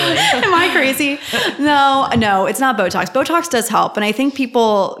 Botox, truly. Am I crazy? No, it's not Botox. Botox does help. And I think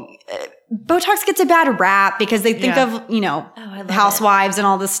Botox gets a bad rap because they think of, housewives and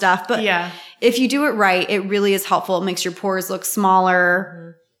all this stuff. But if you do it right, it really is helpful. It makes your pores look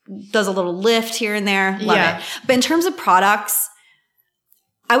smaller, does a little lift here and there. Love it. But in terms of products,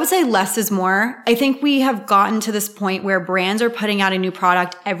 I would say less is more. I think we have gotten to this point where brands are putting out a new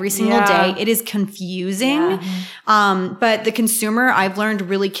product every single day. It is confusing. But the consumer, I've learned,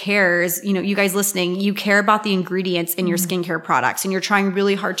 really cares. You know, you guys listening, you care about the ingredients in your skincare products, and you're trying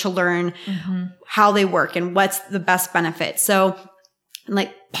really hard to learn how they work and what's the best benefit. So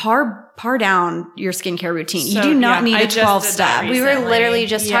like par down your skincare routine. So, you do not need a 12-step. We were literally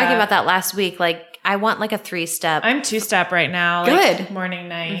just talking about that last week. Like, I want like a 3-step. I'm 2-step right now. Good. Like morning,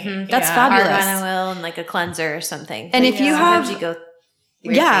 night. That's fabulous. Argan oil and like a cleanser or something. And if you have, you go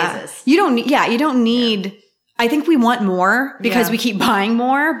phases. you don't need, I think we want more because we keep buying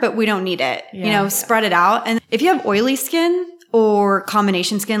more, but we don't need it. You know, spread it out. And if you have oily skin or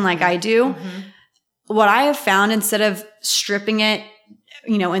combination skin like I do, what I have found, instead of stripping it,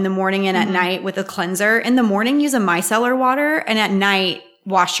 you know, in the morning and at night with a cleanser, in the morning use a micellar water, and at night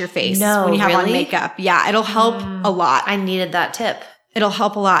wash your face when you have on makeup. Yeah, it'll help a lot. I needed that tip. It'll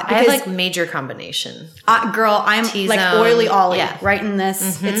help a lot. I have like major combination. Girl, I'm T-zone. Like oily Ollie right in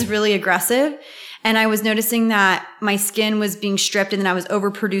this. It's really aggressive. And I was noticing that my skin was being stripped, and then I was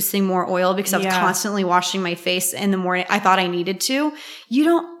overproducing more oil because I was constantly washing my face in the morning. I thought I needed to.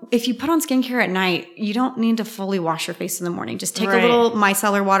 If you put on skincare at night, you don't need to fully wash your face in the morning. Just take a little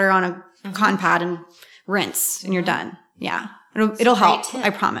micellar water on a cotton pad and rinse, and you're done. Yeah. It'll help.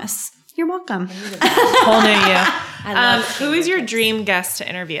 I promise. You're welcome. Whole new you. Who is your dream guest to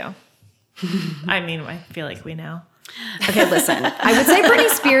interview? I mean, I feel like we know. Okay, listen. I would say Britney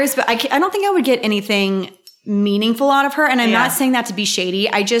Spears, but I don't think I would get anything meaningful out of her. And I'm not saying that to be shady.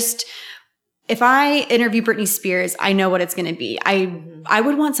 If I interview Britney Spears, I know what it's going to be. I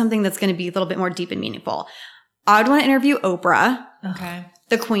would want something that's going to be a little bit more deep and meaningful. I would want to interview Oprah. Okay.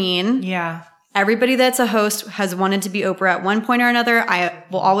 The Queen. Yeah. Everybody that's a host has wanted to be Oprah at one point or another. I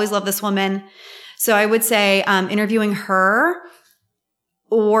will always love this woman. So I would say interviewing her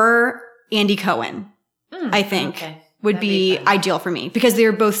or Andy Cohen, I think would be ideal for me, because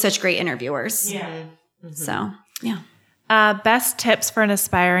they're both such great interviewers. Yeah. So, yeah. Best tips for an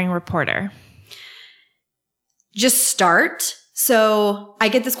aspiring reporter? Just start. So I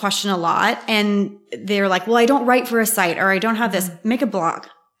get this question a lot, and they're like, well, I don't write for a site, or I don't have this. Make a blog.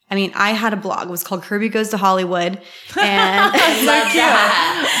 I mean, I had a blog. It was called Kirby Goes to Hollywood. And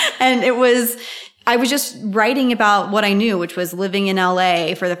and I was just writing about what I knew, which was living in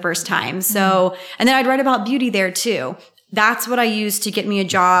LA for the first time. So, and then I'd write about beauty there too. That's what I used to get me a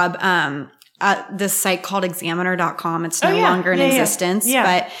job at this site called examiner.com. It's no longer in existence,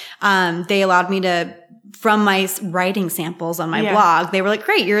 but they allowed me to, from my writing samples on my blog, they were like,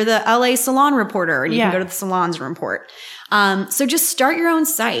 great, you're the LA salon reporter, and you can go to the salons and report. So just start your own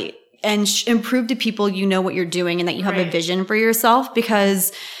site and prove to people you know what you're doing and that you have a vision for yourself,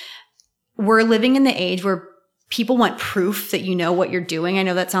 because we're living in the age where people want proof that you know what you're doing. I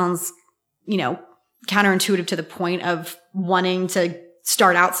know that sounds, you know, counterintuitive to the point of wanting to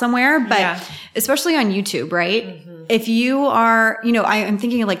start out somewhere, but especially on YouTube, right? If you are, you know, I'm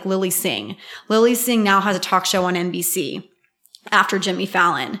thinking of like Lily Singh. Lily Singh now has a talk show on NBC after Jimmy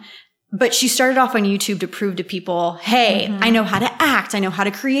Fallon. But she started off on YouTube to prove to people, hey, I know how to act. I know how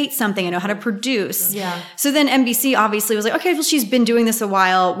to create something. I know how to produce. Yeah. So then NBC obviously was like, okay, well, she's been doing this a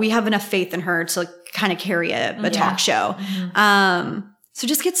while. We have enough faith in her to kind of carry a talk show. So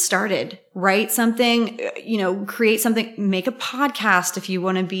just get started. Write something, you know, create something, make a podcast if you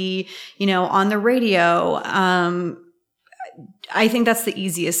want to be, you know, on the radio. I think that's the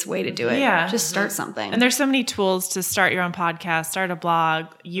easiest way to do it. Yeah. Just start something. And there's so many tools to start your own podcast, start a blog,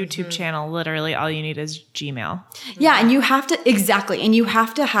 YouTube channel. Literally all you need is Gmail. Yeah. And you have to, exactly. And you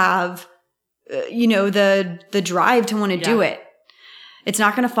have to have, you know, the drive to want to do it. It's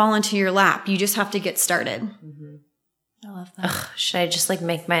not going to fall into your lap. You just have to get started. I love that. Ugh, should I just like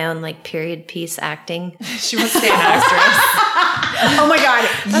make my own like period piece acting? She wants to be an actress. Oh my God.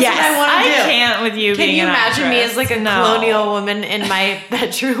 That's what I want to do. I can't with you being an actress. Can you imagine me as like a colonial woman in my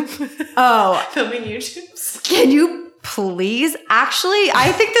bedroom? Filming YouTubes? Can you please? Actually,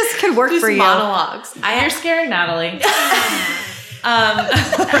 I think this could work for you. Monologues. You're scaring Natalie. Natalie's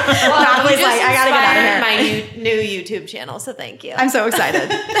like, I gotta get out of here. My new YouTube channel, so thank you. I'm so excited.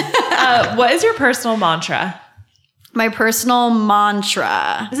 What is your personal mantra? My personal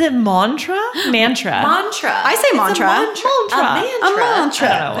mantra. Is it mantra? Mantra. Mantra. I say mantra. A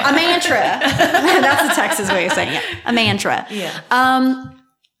mantra. A mantra. That's the Texas way of saying it. A mantra. Yeah.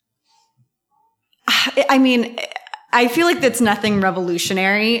 I mean, I feel like that's nothing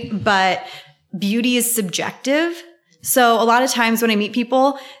revolutionary, but beauty is subjective. So a lot of times when I meet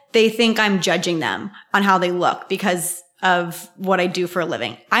people, they think I'm judging them on how they look because of what I do for a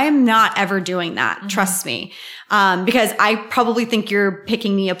living. I am not ever doing that. Trust me. Because I probably think you're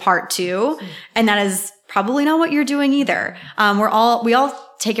picking me apart too. And that is probably not what you're doing either. We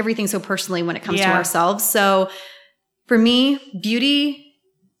all take everything so personally when it comes to ourselves. So for me, beauty,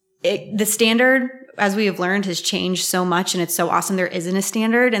 the standard, as we have learned, has changed so much, and it's so awesome. There isn't a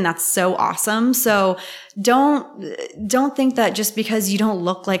standard, and that's so awesome. So don't think that just because you don't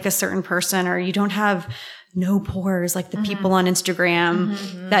look like a certain person or you don't have no pores like the people on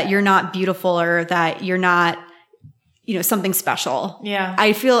Instagram, that you're not beautiful or that you're not, something special. Yeah.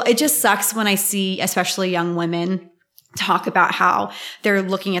 I feel it just sucks when I see, especially young women, talk about how they're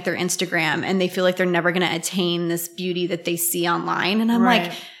looking at their Instagram and they feel like they're never going to attain this beauty that they see online. And I'm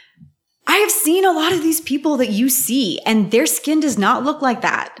like, I have seen a lot of these people that you see, and their skin does not look like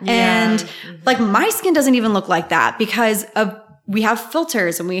that. Yeah. And like my skin doesn't even look like that because we have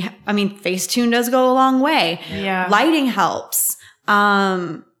filters, and Facetune does go a long way. Yeah. Lighting helps.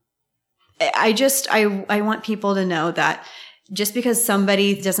 I want people to know that just because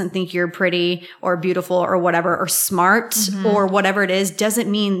somebody doesn't think you're pretty or beautiful or whatever, or smart or whatever it is, doesn't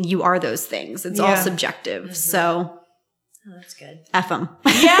mean you are those things. It's all subjective. So. Oh, that's good. F them.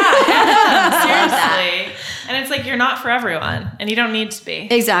 Yeah, seriously. And it's like, you're not for everyone, and you don't need to be.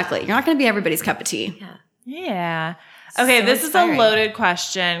 Exactly. You're not going to be everybody's cup of tea. Yeah. Okay, So this inspiring. is a loaded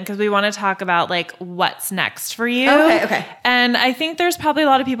question because we want to talk about like what's next for you. Okay. And I think there's probably a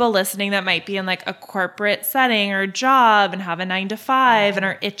lot of people listening that might be in like a corporate setting or job and have a 9-to-5 and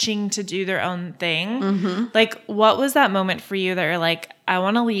are itching to do their own thing. Like, what was that moment for you that you're like, I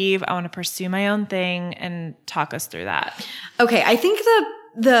want to leave, I want to pursue my own thing, and talk us through that? Okay, I think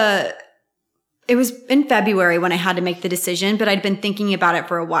it was in February when I had to make the decision, but I'd been thinking about it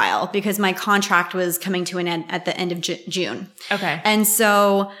for a while because my contract was coming to an end at the end of June. Okay. And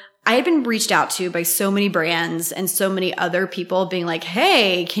so I had been reached out to by so many brands and so many other people being like,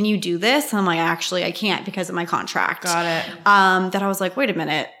 hey, can you do this? And I'm like, actually, I can't because of my contract. Got it. That I was like, wait a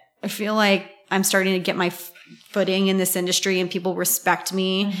minute. I feel like I'm starting to get my footing in this industry and people respect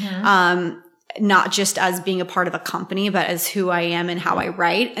me. Not just as being a part of a company, but as who I am and how I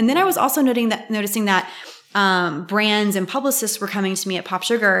write. And then I was also noticing that brands and publicists were coming to me at Pop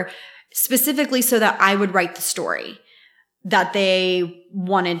Sugar specifically so that I would write the story that they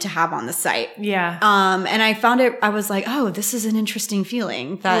wanted to have on the site. Yeah. And I found I was like, oh, this is an interesting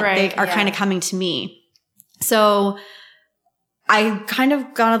feeling that they are kind of coming to me. So I kind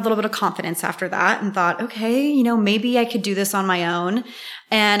of got a little bit of confidence after that and thought, okay, maybe I could do this on my own.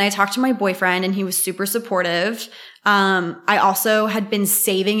 And I talked to my boyfriend and he was super supportive. I also had been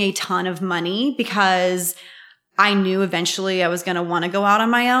saving a ton of money because I knew eventually I was going to want to go out on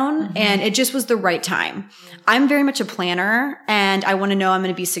my own, and it just was the right time. I'm very much a planner, and I want to know I'm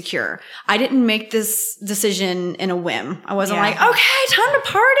going to be secure. I didn't make this decision in a whim. I wasn't like, okay, time to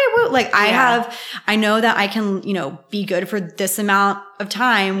party. Woo. Like I know that I can, be good for this amount of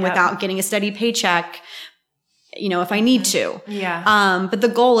time without getting a steady paycheck, if I need to. Yeah. But the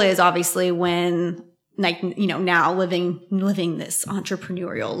goal is obviously when, now living this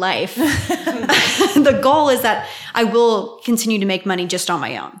entrepreneurial life, the goal is that I will continue to make money just on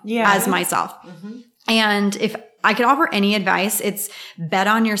my own as myself. And if I could offer any advice, it's bet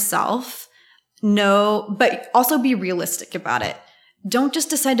on yourself. But also be realistic about it. Don't just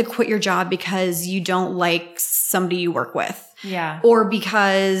decide to quit your job because you don't like somebody you work with. Yeah. Or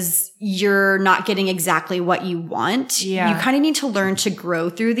because you're not getting exactly what you want. Yeah. You kind of need to learn to grow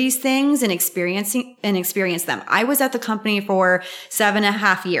through these things and experience them. I was at the company for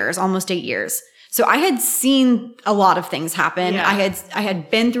 7.5 years, almost 8 years. So I had seen a lot of things happen. Yeah. I had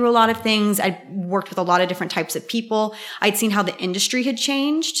been through a lot of things. I worked with a lot of different types of people. I'd seen how the industry had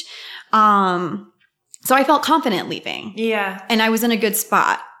changed. So I felt confident leaving. Yeah. And I was in a good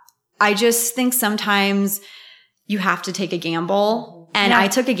spot. I just think sometimes you have to take a gamble. And I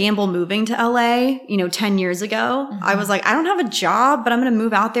took a gamble moving to LA, 10 years ago. I was like, I don't have a job, but I'm going to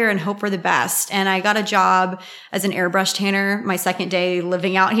move out there and hope for the best. And I got a job as an airbrush tanner my second day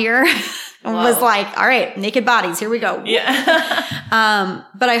living out here. And was like, all right, naked bodies, here we go. Yeah.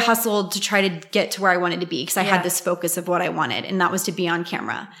 But I hustled to try to get to where I wanted to be because I had this focus of what I wanted, and that was to be on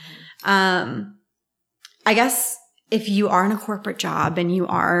camera. I guess if you are in a corporate job and you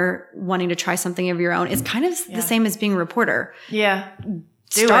are wanting to try something of your own, it's kind of the same as being a reporter. Yeah.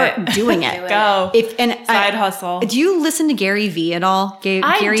 Start doing it. Go. Side hustle. Do you listen to Gary Vee at all? Gary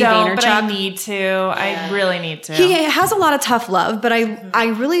Vaynerchuk. But I Vaynerchuk? need to. I really need to. He has a lot of tough love, but I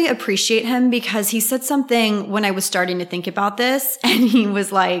really appreciate him because he said something when I was starting to think about this, and he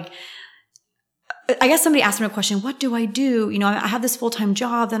was like, I guess somebody asked me a question, what do I do? You know, I have this full-time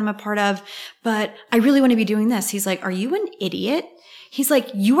job that I'm a part of, but I really want to be doing this. He's like, are you an idiot? He's like,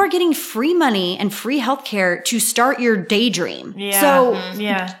 you are getting free money and free healthcare to start your daydream. Yeah. So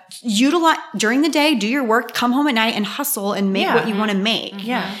utilize during the day, do your work, come home at night and hustle and make what you want to make.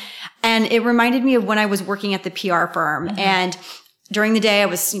 Yeah. And it reminded me of when I was working at the PR firm and during the day I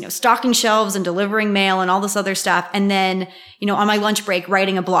was, stocking shelves and delivering mail and all this other stuff. And then, on my lunch break,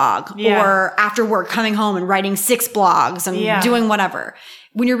 writing a blog or after work, coming home and writing 6 blogs and doing whatever.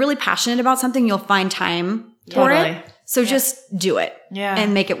 When you're really passionate about something, you'll find time for it. So just do it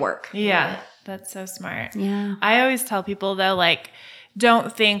and make it work. Yeah. That's so smart. Yeah. I always tell people though, like,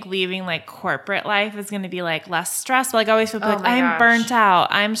 don't think leaving like corporate life is going to be like less stressful. Like I always feel like I'm burnt out.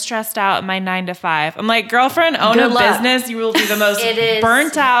 I'm stressed out in my 9 to 5. I'm like, girlfriend, own a business. You will be the most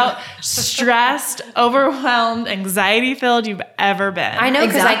burnt out, stressed, overwhelmed, anxiety filled you've ever been. I know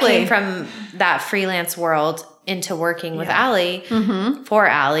because I came from that freelance world into working with Allie for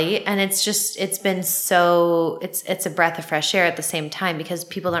Allie. And it's been so, it's a breath of fresh air at the same time because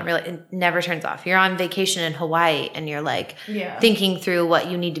people don't really, it never turns off. You're on vacation in Hawaii and you're like thinking through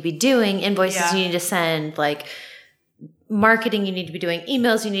what you need to be doing, invoices you need to send, like marketing you need to be doing,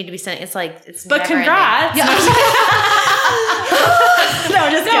 emails you need to be sending. It's like, it's but congrats. No,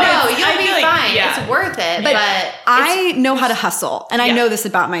 you'll be fine. It's worth it. But I know how to hustle and I know this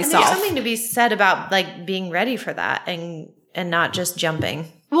about myself. There's something to be said about like being ready for that and not just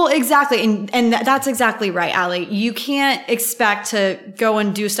jumping. Well, exactly. And that's exactly right, Allie. You can't expect to go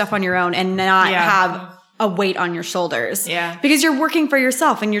and do stuff on your own and not have a weight on your shoulders. Yeah. Because you're working for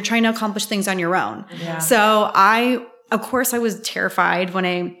yourself and you're trying to accomplish things on your own. Yeah. So of course I was terrified when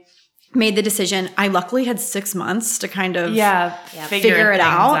I made the decision. I luckily had 6 months to kind of figure it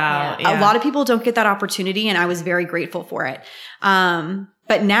out. Yeah. A lot of people don't get that opportunity and I was very grateful for it.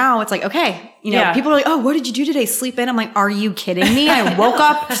 But now it's like, okay, people are like, oh, what did you do today? Sleep in? I'm like, are you kidding me? I woke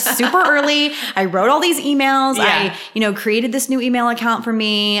up super early. I wrote all these emails. I, created this new email account for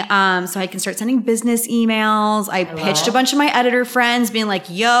me. So I can start sending business emails. I pitched a bunch of my editor friends being like,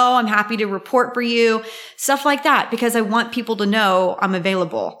 yo, I'm happy to report for you. Stuff like that because I want people to know I'm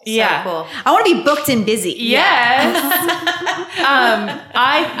available. So cool. I want to be booked and busy. Yes.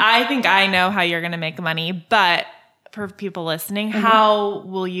 I think I know how you're going to make money, but for people listening, how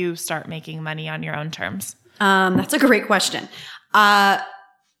will you start making money on your own terms? That's a great question.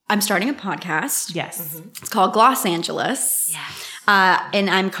 I'm starting a podcast. Yes. It's called Gloss Angeles. Yes. And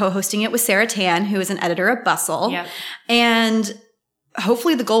I'm co-hosting it with Sarah Tan, who is an editor at Bustle. Yep. And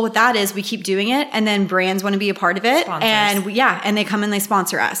hopefully the goal with that is we keep doing it and then brands want to be a part of it. Sponsors. And and they come and they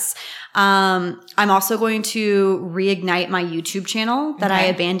sponsor us. I'm also going to reignite my YouTube channel that I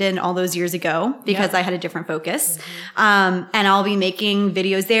abandoned all those years ago because I had a different focus. And I'll be making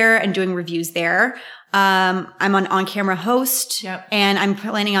videos there and doing reviews there. I'm an on-camera host and I'm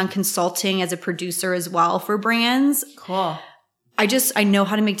planning on consulting as a producer as well for brands. Cool. I know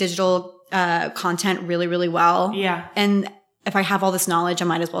how to make digital content really, really well. Yeah. And if I have all this knowledge, I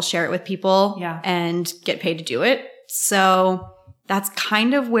might as well share it with people and get paid to do it. So that's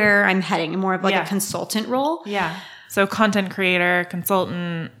kind of where I'm heading, more of like a consultant role. Yeah. So content creator,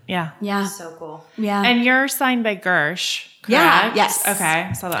 consultant. Yeah. Yeah. So cool. Yeah. And you're signed by Gersh, correct? Yeah. Yes. Okay.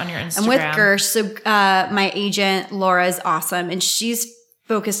 I saw that on your Instagram. I'm with Gersh. So my agent, Laura, is awesome. And she's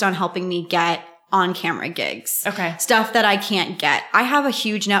focused on helping me get on-camera gigs. Okay. Stuff that I can't get. I have a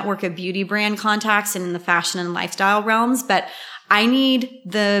huge network of beauty brand contacts in the fashion and lifestyle realms, but I need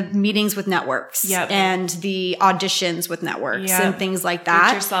the meetings with networks and the auditions with networks and things like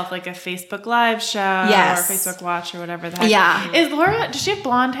that. Get yourself like a Facebook Live show or Facebook Watch or whatever the heck. Yeah. Is Laura, does she have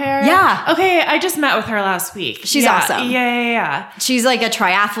blonde hair? Yeah. Okay, I just met with her last week. She's awesome. Yeah. She's like a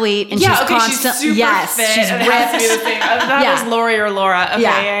triathlete and she's constant. She's super fit. She's ripped. That was Lori or Laura. Okay,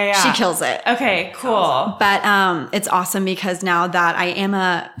 yeah. She kills it. Okay, cool. But it's awesome because now that I am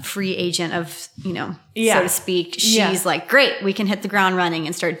a free agent of, so to speak, she's like, great, we can hit the ground running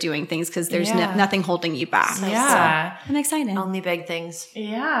and start doing things because there's nothing holding you back. So I'm excited. Only big things.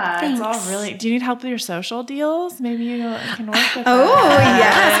 Yeah. Thanks. It's all really. Do you need help with your social deals? Maybe you can work with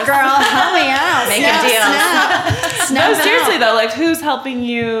yes, girl. Help me out. Make a deal. No, seriously though, like who's helping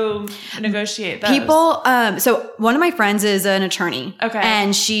you negotiate those? People. So one of my friends is an attorney. Okay.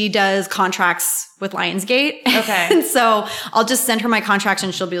 And she does contracts with Lionsgate. Okay. And so I'll just send her my contracts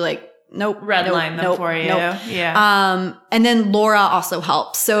and she'll be like, redline them for you. Yeah. And then Laura also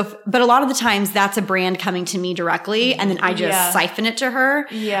helps. But a lot of the times that's a brand coming to me directly and then I just siphon it to her.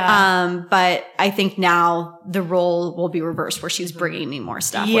 Yeah. But I think now the role will be reversed where she's bringing me more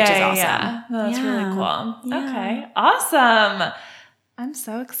stuff, which is awesome. Yeah. No, that's really cool. Yeah. Okay. Awesome. I'm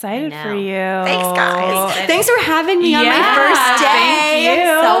so excited I for know. you. Thanks, guys. Excited. Thanks for having me on my first day. Thank you.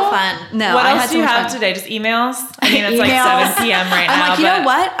 So fun. No, What I else had do so you much have fun. today? Just emails? I mean, it's like Emails. 7 p.m. right now. I'm like, you but know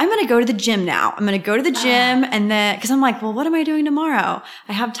what? I'm going to go to the gym now. I'm going to go to the gym and then, because I'm like, well, what am I doing tomorrow?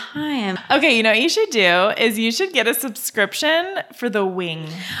 I have time. Okay, you know what you should do is you should get a subscription for The Wing.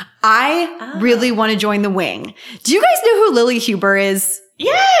 I really want to join the Wing. Do you guys know who Lily Huber is?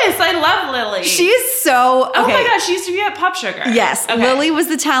 Yes, I love Lily. She is so, okay. Oh my gosh, she used to be at Pop Sugar. Yes, Okay. Lily was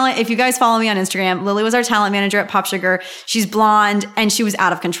the talent. If you guys follow me on Instagram, Lily was our talent manager at Pop Sugar. She's blonde and she was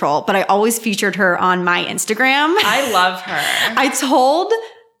out of control, but I always featured her on my Instagram. I love her.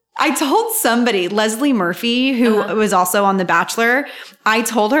 I told somebody, Leslie Murphy, who was also on The Bachelor, I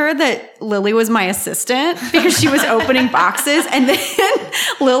told her that Lily was my assistant because she was opening boxes. And then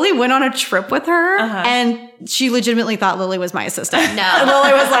Lily went on a trip with her and she legitimately thought Lily was my assistant. No. And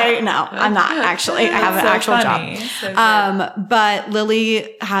Lily was like, no, I'm not actually. I have an actual funny. job. So good. But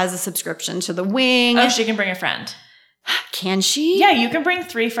Lily has a subscription to The Wing. Oh, she can bring a friend. Can she? Yeah, you can bring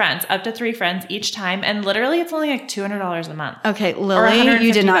 3 friends, up to 3 friends each time. And literally, it's only like $200 a month. Okay, Lily,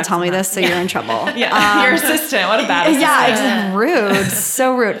 you did not $150 tell me a month. this, so you're in trouble. Yeah, your assistant. What a bad assistant. Yeah, it's rude.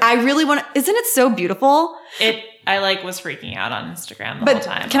 So rude. I really want to, isn't it so beautiful? I was freaking out on Instagram the But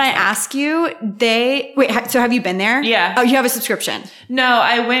whole time. can I ask you, so have you been there? Yeah. Oh, you have a subscription? No,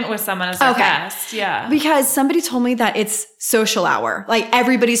 I went with someone as a Okay. guest. Yeah. Because somebody told me that it's social hour. Like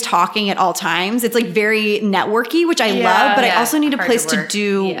everybody's talking at all times. It's like very networky, which I love, but I also need a hard place to to work.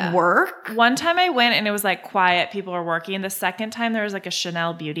 do Yeah. work. One time I went and it was like quiet, people were working. The second time there was like a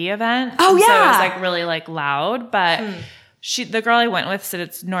Chanel beauty event. Oh, And so it yeah. was like really like loud, but the girl I went with said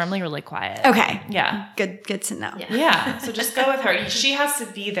it's normally really quiet. Okay. Yeah. Good to know. Yeah. So just go with her. She has to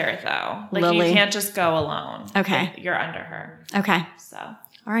be there though. Like Lily. you can't just go alone. Okay. Like, you're under her. Okay. So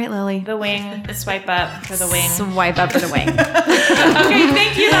All right, Lily. The Wing, swipe up for The Wing. Swipe up for The Wing. Okay,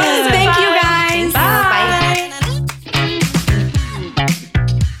 thank you. That was